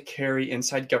allow us to carry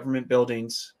inside government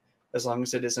buildings as long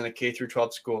as it isn't a K through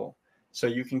 12 school. So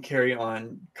you can carry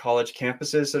on college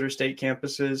campuses that are state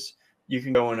campuses. You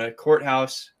can go in a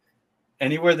courthouse,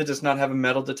 anywhere that does not have a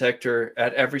metal detector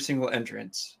at every single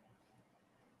entrance.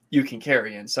 You can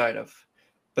carry inside of,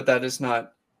 but that is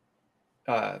not.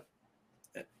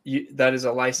 That is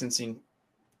a licensing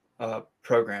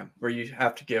program where you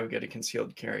have to go get a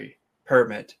concealed carry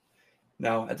permit.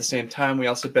 Now, at the same time, we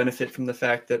also benefit from the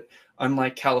fact that,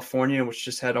 unlike California, which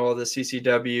just had all the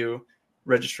CCW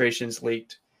registrations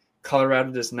leaked,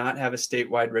 Colorado does not have a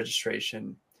statewide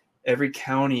registration. Every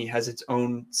county has its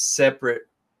own separate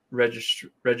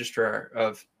registrar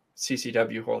of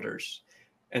CCW holders.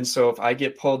 And so if I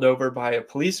get pulled over by a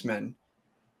policeman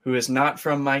who is not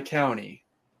from my county,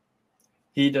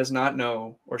 he does not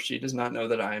know, or she does not know,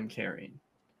 that I am carrying.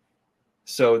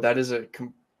 So that is a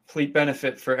complete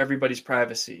benefit for everybody's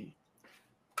privacy.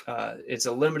 It's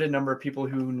a limited number of people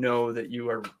who know that you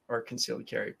are concealed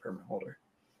carry permit holder.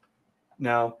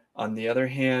 Now, on the other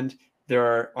hand,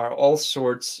 there are all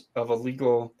sorts of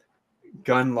illegal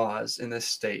gun laws in this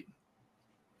state.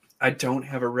 I don't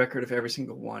have a record of every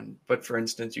single one, but for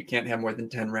instance, you can't have more than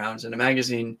 10 rounds in a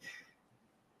magazine.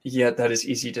 Yet that is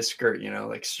easy to skirt,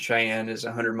 like Cheyenne is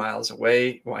 100 miles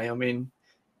away, Wyoming.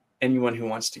 Anyone who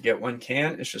wants to get one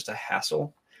can. It's just a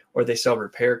hassle. Or they sell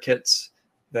repair kits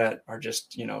that are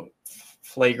just,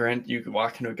 flagrant. You could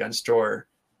walk into a gun store,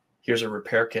 here's a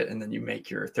repair kit, and then you make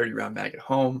your 30-round mag at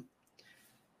home.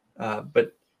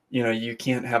 But, you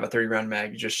can't have a 30-round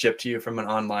mag just shipped to you from an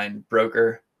online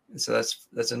broker. And so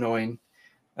that's annoying.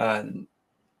 And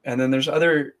then there's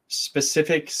other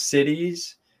specific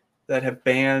cities that have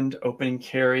banned open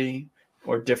carry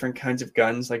or different kinds of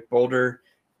guns. Like Boulder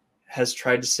has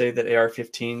tried to say that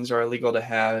AR-15s are illegal to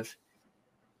have.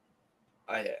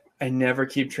 I never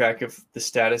keep track of the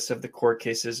status of the court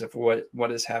cases of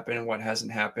what has happened and what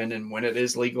hasn't happened, and when it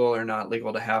is legal or not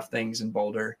legal to have things in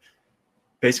Boulder.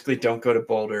 Basically, don't go to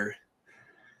Boulder.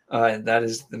 That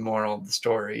is the moral of the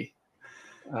story.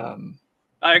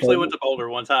 I actually went to Boulder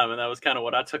one time, and that was kind of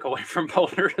what I took away from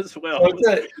Boulder as well.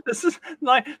 Okay. This is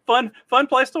like fun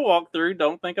place to walk through.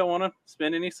 Don't think I want to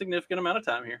spend any significant amount of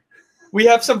time here. We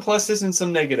have some pluses and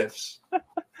some negatives.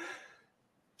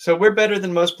 So we're better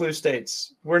than most blue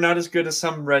states. We're not as good as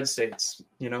some red states.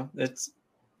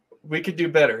 We could do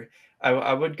better.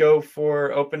 I would go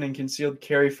for open and concealed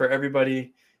carry for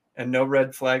everybody and no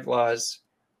red flag laws,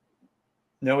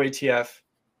 no ATF.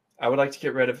 I would like to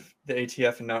get rid of the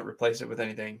ATF and not replace it with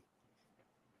anything.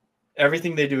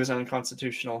 Everything they do is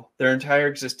unconstitutional. Their entire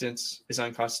existence is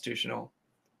unconstitutional.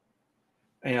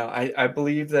 I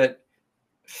believe that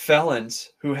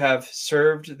felons who have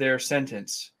served their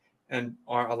sentence and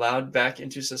are allowed back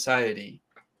into society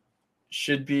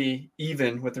should be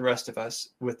even with the rest of us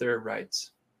with their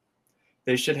rights.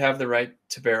 They should have the right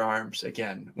to bear arms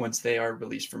again once they are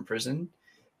released from prison,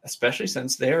 especially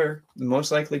since they are the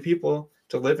most likely people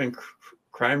to live in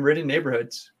crime-ridden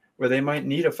neighborhoods where they might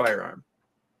need a firearm.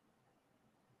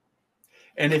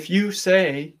 And if you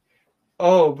say,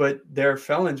 oh, but they're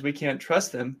felons, we can't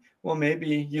trust them, well,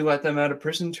 maybe you let them out of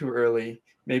prison too early.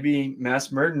 Maybe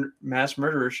mass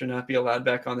murderers should not be allowed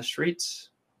back on the streets.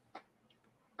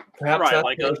 Perhaps right,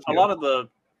 like a lot of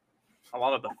a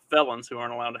lot of the felons who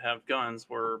aren't allowed to have guns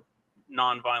were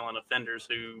nonviolent offenders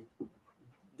who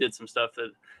did some stuff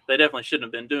that they definitely shouldn't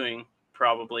have been doing,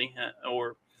 probably,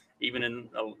 or even in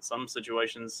some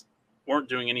situations weren't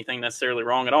doing anything necessarily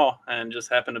wrong at all, and just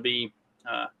happened to be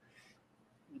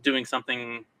doing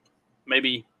something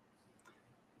maybe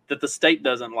that the state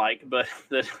doesn't like, but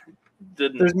that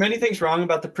didn't. There's many things wrong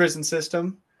about the prison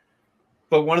system,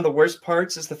 but one of the worst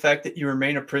parts is the fact that you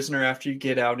remain a prisoner after you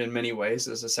get out in many ways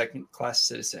as a second-class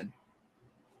citizen.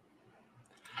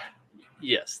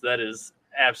 Yes, that is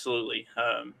absolutely.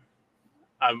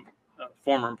 I'm a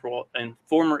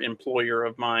former employer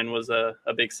of mine was a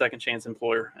big second chance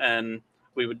employer, and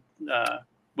we would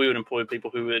employ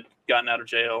people who had gotten out of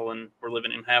jail and were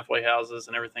living in halfway houses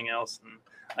and everything else.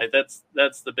 And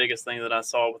that's the biggest thing that I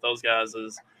saw with those guys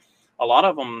is a lot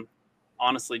of them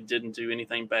honestly didn't do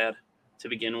anything bad to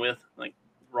begin with, like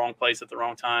wrong place at the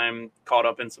wrong time, caught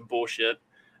up in some bullshit,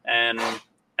 and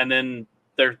then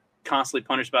they're constantly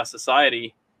punished by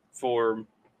society for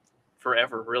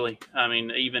forever, really. I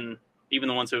mean, even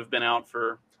the ones who have been out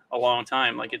for a long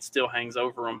time, like it still hangs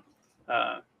over them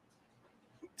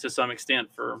to some extent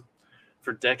for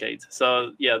decades.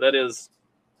 So yeah, that is.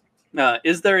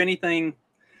 Is there anything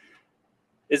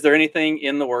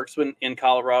in the works in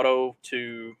Colorado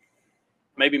to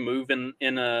maybe move in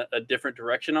a different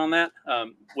direction on that?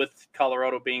 With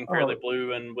Colorado being fairly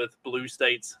blue, and with blue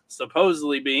states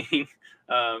supposedly being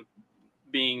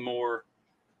more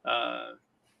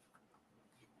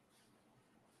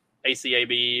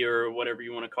ACAB or whatever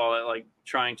you want to call it, like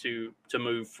trying to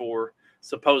move for,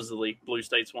 supposedly blue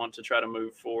states want to try to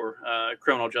move for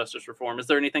criminal justice reform. Is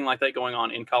there anything like that going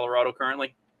on in Colorado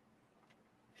currently?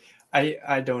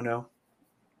 I don't know.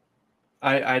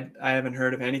 I haven't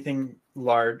heard of anything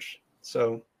large.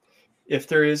 So if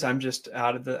there is, I'm just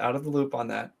out of the loop on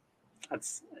that.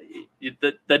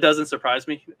 That doesn't surprise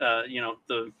me.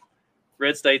 The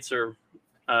red states are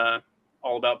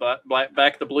all about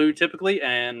back the blue typically,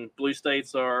 and blue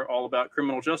states are all about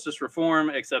criminal justice reform,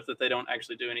 except that they don't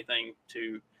actually do anything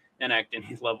to enact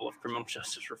any level of criminal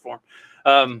justice reform.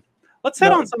 Let's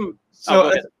head on some.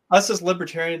 So us as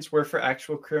libertarians, we're for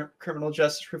actual criminal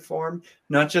justice reform,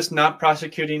 not just not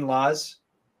prosecuting laws,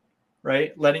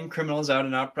 right? Letting criminals out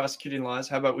and not prosecuting laws.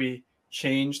 How about we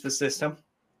change the system?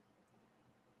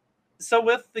 So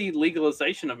with the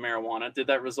legalization of marijuana, did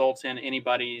that result in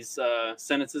anybody's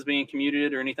sentences being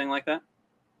commuted or anything like that?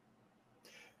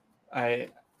 I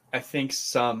think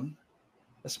some,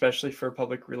 especially for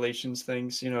public relations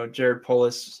things. Jared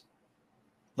Polis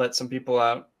let some people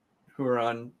out who are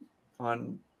on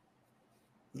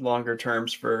longer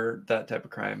terms for that type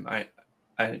of crime.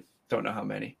 I don't know how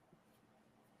many,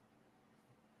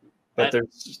 but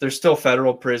there's still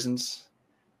federal prisons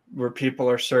where people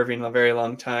are serving a very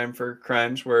long time for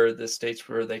crimes where the states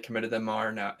where they committed them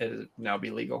are now be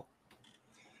legal.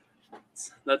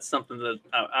 That's something that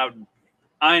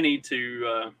I need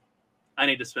to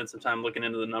spend some time looking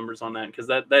into the numbers on that, because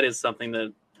that is something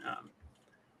that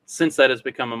since that has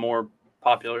become a more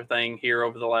popular thing here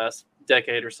over the last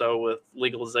decade or so, with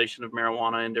legalization of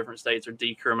marijuana in different states or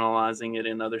decriminalizing it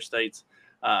in other states,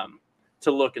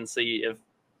 to look and see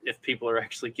if people are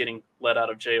actually getting let out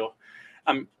of jail.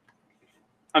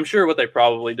 I'm sure what they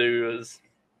probably do is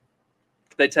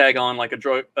they tag on like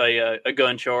a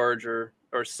gun charge or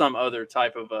some other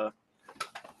type of a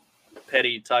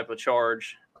petty type of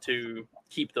charge to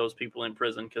keep those people in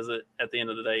prison, because at the end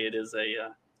of the day, it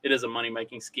is a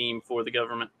money-making scheme for the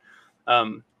government.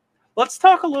 Let's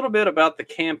talk a little bit about the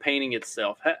campaigning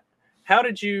itself. How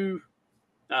did you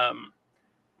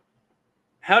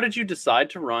decide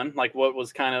to run? Like,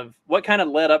 what kind of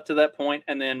led up to that point?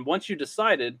 And then once you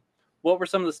decided, what were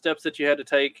some of the steps that you had to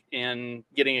take in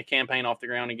getting a campaign off the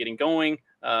ground and getting going?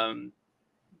 Do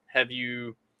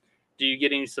you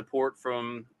get any support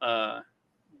from the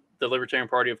Libertarian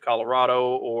Party of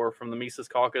Colorado or from the Mises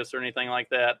Caucus or anything like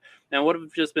that? And what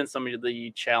have just been some of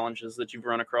the challenges that you've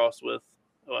run across with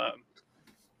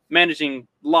managing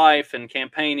life and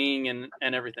campaigning and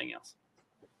everything else?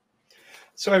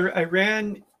 So I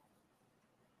ran,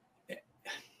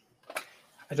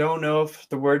 I don't know if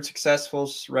the word successful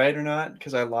is right or not,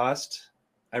 because I lost.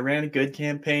 I ran a good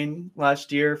campaign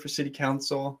last year for city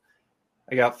council.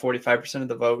 I got 45% of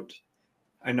the vote.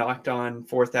 I knocked on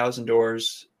 4,000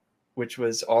 doors, which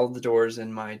was all the doors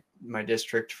in my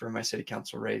district for my city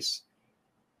council race.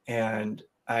 And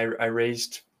I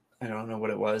raised, I don't know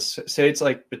what it was. Say it's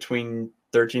like between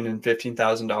 $13,000 and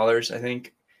 $15,000, I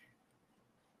think.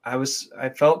 I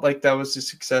felt like that was a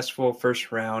successful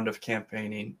first round of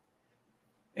campaigning.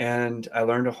 And I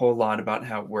learned a whole lot about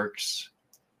how it works.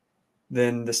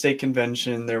 Then the state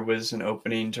convention, there was an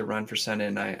opening to run for Senate,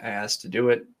 and I asked to do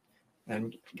it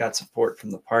and got support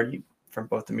from the party, from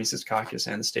both the Mises Caucus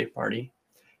and the state party.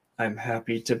 I'm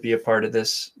happy to be a part of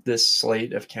this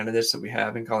slate of candidates that we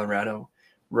have in Colorado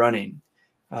running.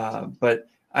 But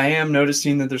I am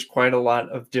noticing that there's quite a lot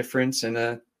of difference in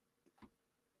a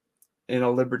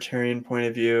libertarian point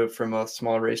of view from a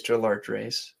small race to a large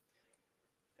race.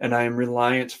 And I am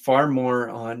reliant far more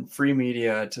on free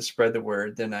media to spread the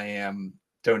word than I am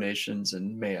donations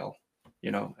and mail.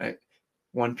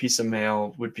 One piece of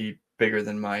mail would be bigger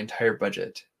than my entire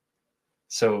budget.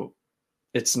 So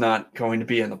it's not going to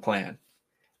be in the plan.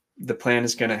 The plan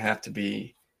is going to have to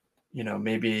be,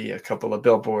 maybe a couple of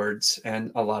billboards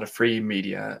and a lot of free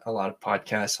media, a lot of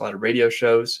podcasts, a lot of radio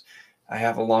shows. I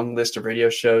have a long list of radio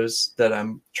shows that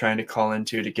I'm trying to call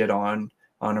into to get on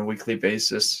a weekly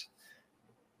basis.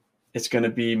 It's going to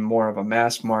be more of a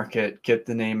mass market, get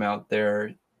the name out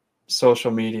there,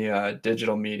 social media,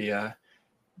 digital media,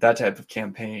 that type of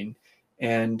campaign.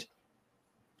 And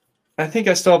I think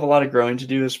I still have a lot of growing to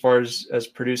do as far as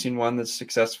producing one that's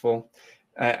successful.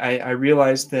 I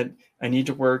realized that I need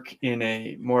to work in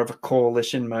a more of a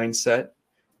coalition mindset.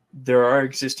 There are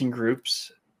existing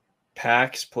groups,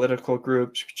 PACs, political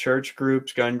groups, church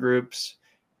groups, gun groups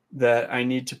that I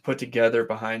need to put together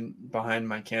behind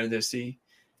my candidacy.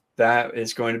 That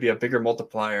is going to be a bigger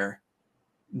multiplier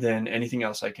than anything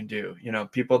else I can do.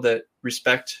 People that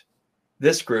respect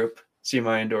this group, see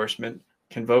my endorsement,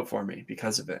 can vote for me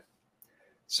because of it.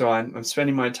 So I'm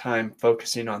spending my time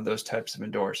focusing on those types of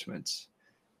endorsements.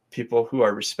 People who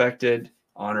are respected,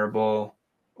 honorable,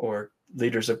 or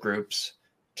leaders of groups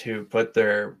to put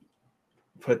their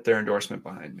endorsement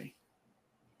behind me.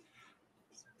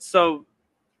 So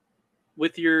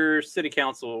with your city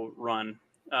council run,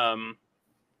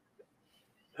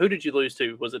 who did you lose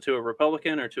to? Was it to a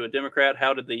Republican or to a Democrat?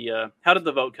 How did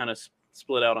the vote kind of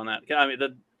split out on that? I mean,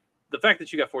 the fact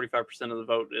that you got 45% of the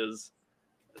vote is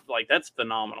that's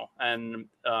phenomenal. And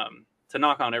to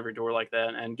knock on every door like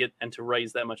that and to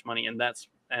raise that much money in that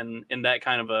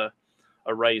kind of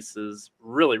a race is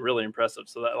really, really impressive.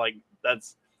 So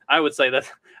I would say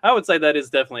that is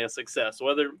definitely a success.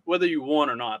 Whether you won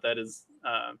or not, that's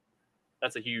kind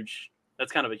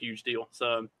of a huge deal.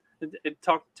 So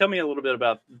tell me a little bit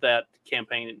about that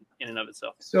campaign in and of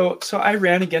itself. So I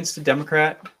ran against a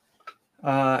Democrat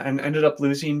and ended up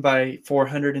losing by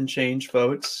 400 and change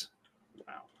votes.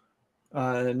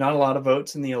 Wow. Not a lot of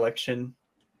votes in the election.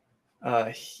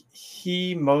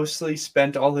 He mostly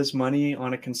spent all his money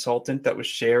on a consultant that was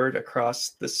shared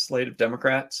across the slate of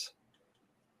Democrats.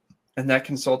 And that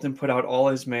consultant put out all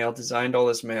his mail, designed all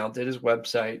his mail, did his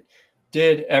website,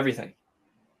 did everything.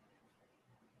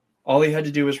 All he had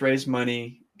to do was raise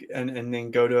money and then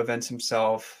go to events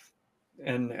himself.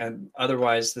 And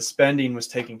otherwise the spending was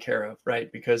taken care of,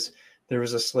 right? Because there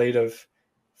was a slate of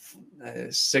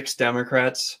 6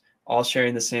 Democrats all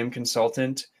sharing the same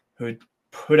consultant who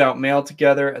put out mail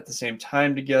together at the same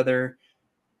time together.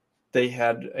 They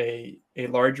had a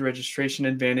large registration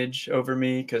advantage over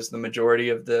me because the majority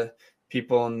of the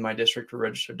people in my district were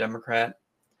registered Democrat.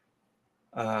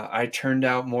 I turned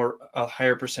out a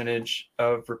higher percentage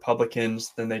of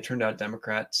Republicans than they turned out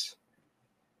Democrats.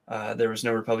 There was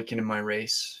no Republican in my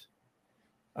race.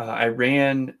 I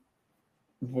ran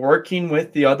working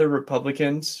with the other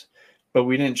Republicans, but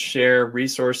we didn't share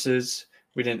resources.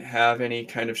 We didn't have any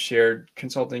kind of shared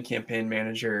consulting campaign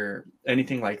manager,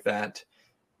 anything like that.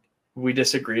 We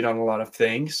disagreed on a lot of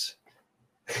things.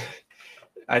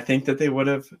 I think that they would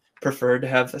have preferred to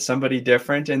have somebody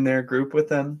different in their group with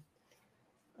them.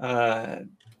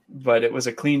 But it was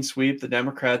a clean sweep. The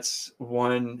Democrats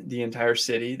won the entire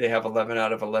city. They have 11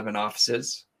 out of 11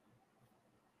 offices.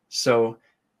 So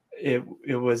it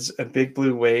was a big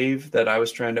blue wave that I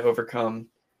was trying to overcome.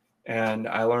 And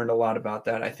I learned a lot about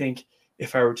that. I think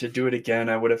if I were to do it again,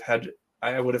 I would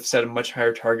have set a much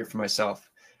higher target for myself,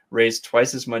 raised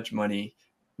twice as much money,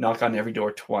 knock on every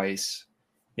door twice.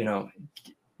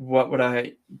 What would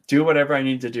I do? Whatever I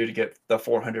need to do to get the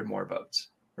 400 more votes,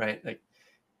 right?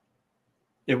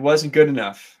 It wasn't good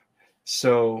enough.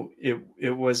 So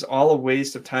it was all a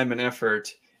waste of time and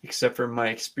effort, except for my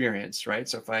experience, right?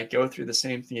 So if I go through the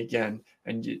same thing again,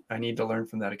 I need to learn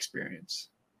from that experience.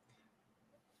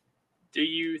 Do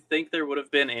you think there would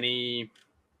have been any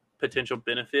potential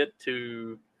benefit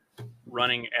to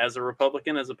running as a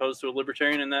Republican as opposed to a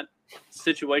Libertarian in that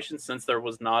situation, since there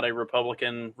was not a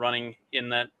Republican running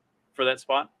for that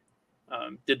spot?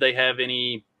 Did they have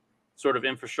any sort of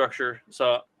infrastructure?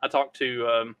 So I talked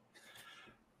to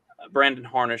Brandon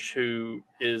Harnish, who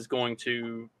is going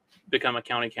to become a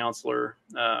county councilor,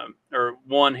 or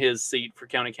won his seat for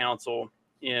county council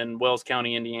in Wells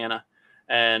County, Indiana.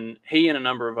 And he and a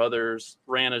number of others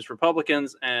ran as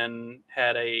Republicans and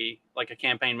had a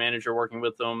campaign manager working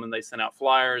with them, and they sent out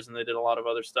flyers and they did a lot of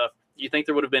other stuff. Do you think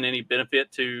there would have been any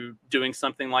benefit to doing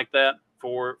something like that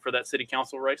for that city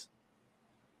council race?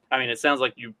 I mean, it sounds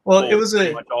like you it was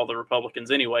pretty much all the Republicans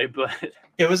anyway, but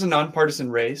it was a nonpartisan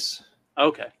race.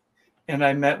 Okay. And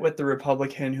I met with the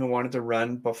Republican who wanted to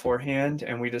run beforehand,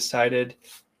 and we decided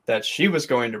that she was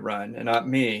going to run and not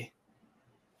me,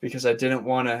 because I didn't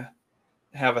want to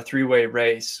have a three-way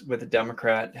race with a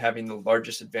Democrat having the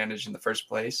largest advantage in the first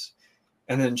place.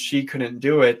 And then she couldn't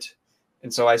do it.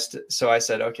 And so I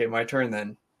said, okay, my turn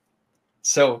then.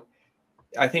 So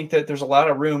I think that there's a lot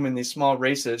of room in these small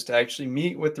races to actually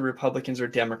meet with the Republicans or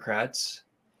Democrats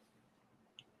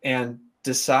and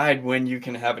decide when you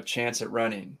can have a chance at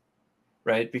running,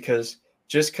 right? Because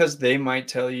just because they might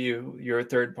tell you you're a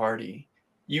third party,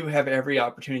 you have every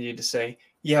opportunity to say,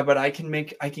 yeah, but I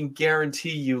can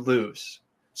guarantee you lose.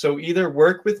 So either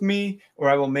work with me or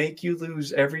I will make you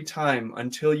lose every time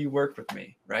until you work with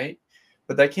me, right?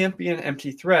 But that can't be an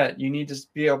empty threat. You need to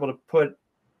be able to put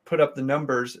up the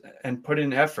numbers and put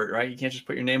in effort, right? You can't just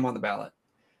put your name on the ballot.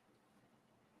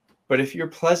 But if you're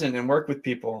pleasant and work with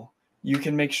people, you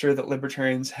can make sure that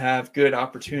libertarians have good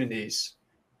opportunities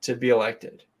to be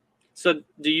elected. So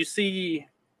do you see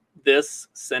this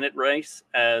Senate race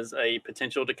as a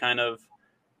potential to kind of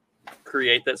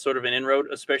create that sort of an inroad,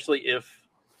 especially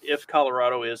if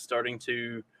Colorado is starting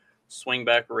to swing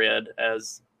back red?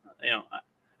 As you know,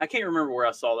 I can't remember where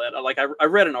I saw that. I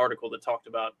read an article that talked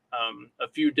about a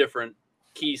few different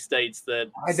key states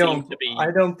that I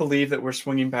don't believe that we're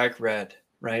swinging back red,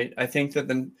 right? I think that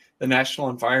the national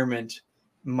environment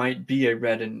might be a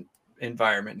red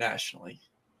environment nationally,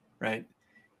 right?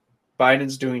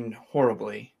 Biden's doing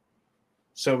horribly.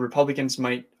 So Republicans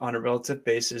might, on a relative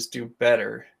basis, do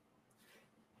better.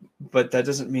 But that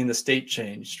doesn't mean the state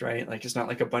changed, right? Like, it's not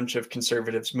like a bunch of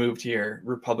conservatives moved here,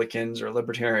 Republicans or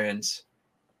libertarians.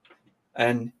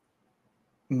 And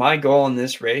my goal in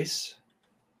this race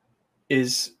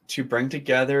is to bring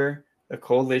together a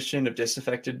coalition of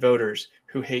disaffected voters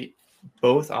who hate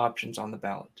both options on the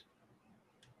ballot.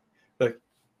 Look,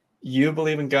 you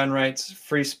believe in gun rights,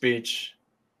 free speech,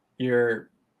 you're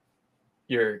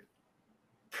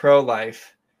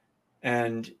pro-life,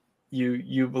 and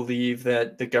you believe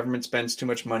that the government spends too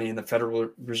much money and the Federal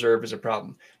Reserve is a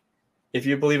problem. If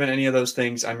you believe in any of those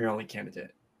things, I'm your only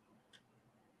candidate.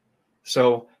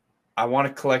 So I want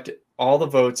to collect all the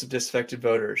votes of disaffected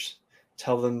voters,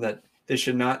 tell them that they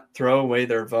should not throw away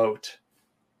their vote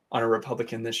on a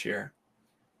Republican this year,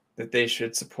 that they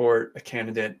should support a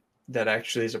candidate that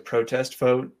actually is a protest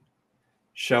vote,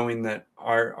 showing that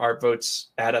our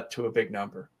votes add up to a big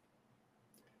number.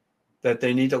 That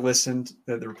they need to listen,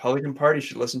 that the Republican Party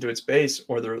should listen to its base,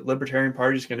 or the Libertarian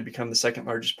Party is going to become the second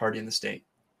largest party in the state.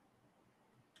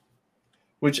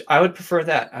 Which I would prefer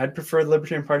that. I'd prefer the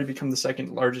Libertarian Party become the second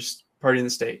largest party in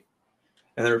the state,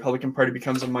 and the Republican Party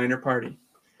becomes a minor party,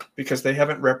 because they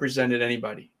haven't represented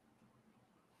anybody.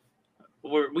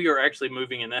 We are actually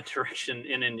moving in that direction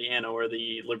in Indiana, where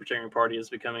the Libertarian Party is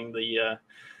becoming the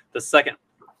second,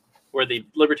 where the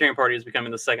Libertarian Party is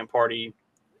becoming the second party,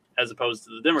 as opposed to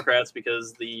the Democrats,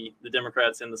 because the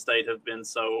Democrats in the state have been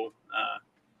so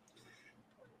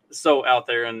out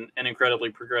there and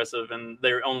incredibly progressive, and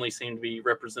they only seem to be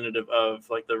representative of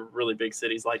like the really big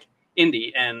cities like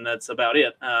Indy, and that's about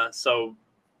it. So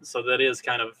that is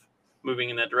kind of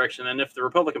moving in that direction. And if the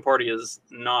Republican Party is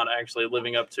not actually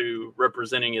living up to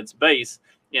representing its base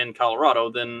in Colorado,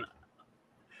 then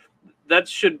that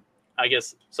should, I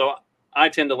guess. So I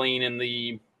tend to lean in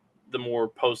the more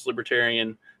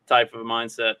post-libertarian type of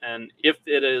mindset. And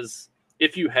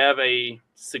if you have a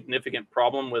significant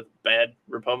problem with bad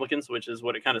Republicans, which is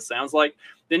what it kind of sounds like,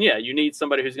 then yeah, you need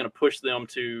somebody who's going to push them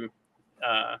to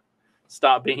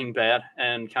stop being bad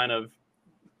and kind of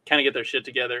get their shit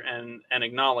together and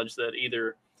acknowledge that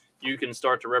either you can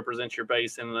start to represent your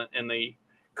base in the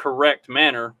correct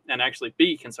manner and actually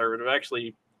be conservative,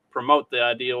 actually promote the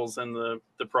ideals and the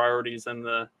priorities and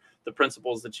the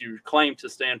principles that you claim to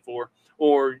stand for,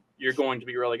 or you're going to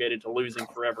be relegated to losing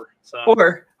forever. So,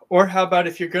 or how about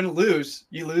if you're going to lose,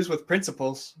 you lose with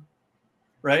principles,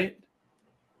 right?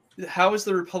 How is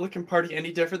the Republican Party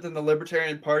any different than the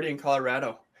Libertarian Party in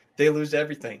Colorado? They lose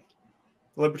everything.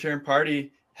 The Libertarian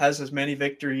Party has as many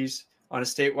victories on a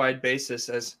statewide basis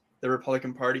as the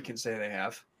Republican Party can say they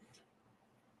have.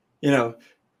 You know,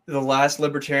 the last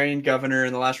Libertarian governor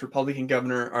and the last Republican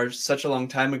governor are such a long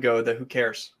time ago that who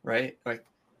cares, right? Like,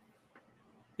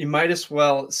 you might as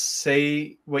well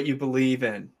say what you believe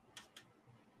in,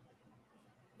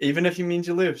 even if it means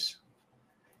you lose.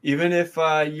 Even if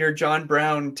you're John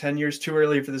Brown 10 years too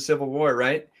early for the Civil War,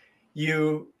 right?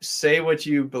 You say what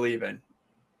you believe in.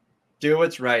 Do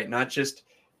what's right, not just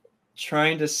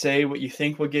trying to say what you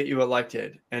think will get you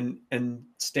elected and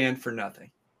stand for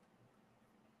nothing.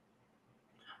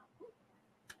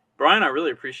 Brian, I really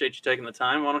appreciate you taking the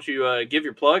time. Why don't you give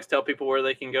your plugs, tell people where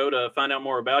they can go to find out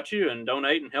more about you and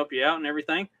donate and help you out and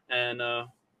everything, and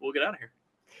we'll get out of here.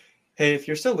 Hey, if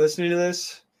you're still listening to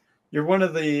this, you're one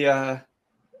of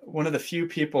the few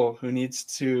people who needs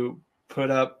to put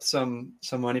up some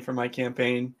money for my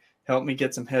campaign, help me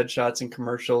get some headshots and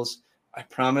commercials. I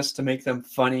promise to make them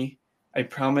funny. I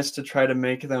promise to try to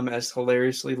make them as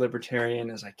hilariously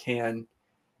libertarian as I can.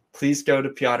 Please go to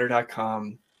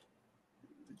Piotr.com.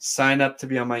 Sign up to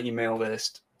be on my email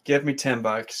list. Give me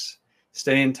 $10.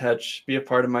 Stay in touch. Be a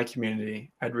part of my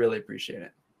community. I'd really appreciate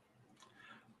it.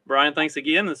 Brian, thanks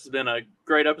again. This has been a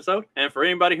great episode. And for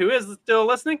anybody who is still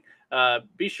listening,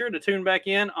 be sure to tune back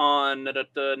in on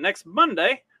the next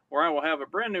Monday, where I will have a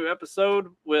brand new episode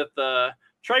with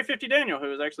Trey 50 Daniel, who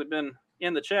has actually been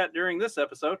in the chat during this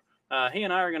episode. He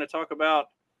and I are going to talk about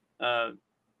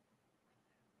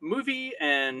movie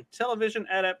and television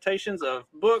adaptations of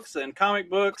books and comic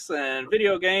books and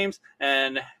video games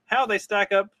and how they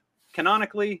stack up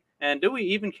canonically, and do we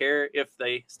even care if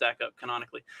they stack up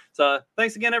canonically. So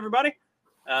thanks again, everybody.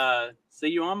 See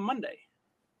you on Monday.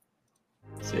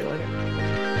 See you later.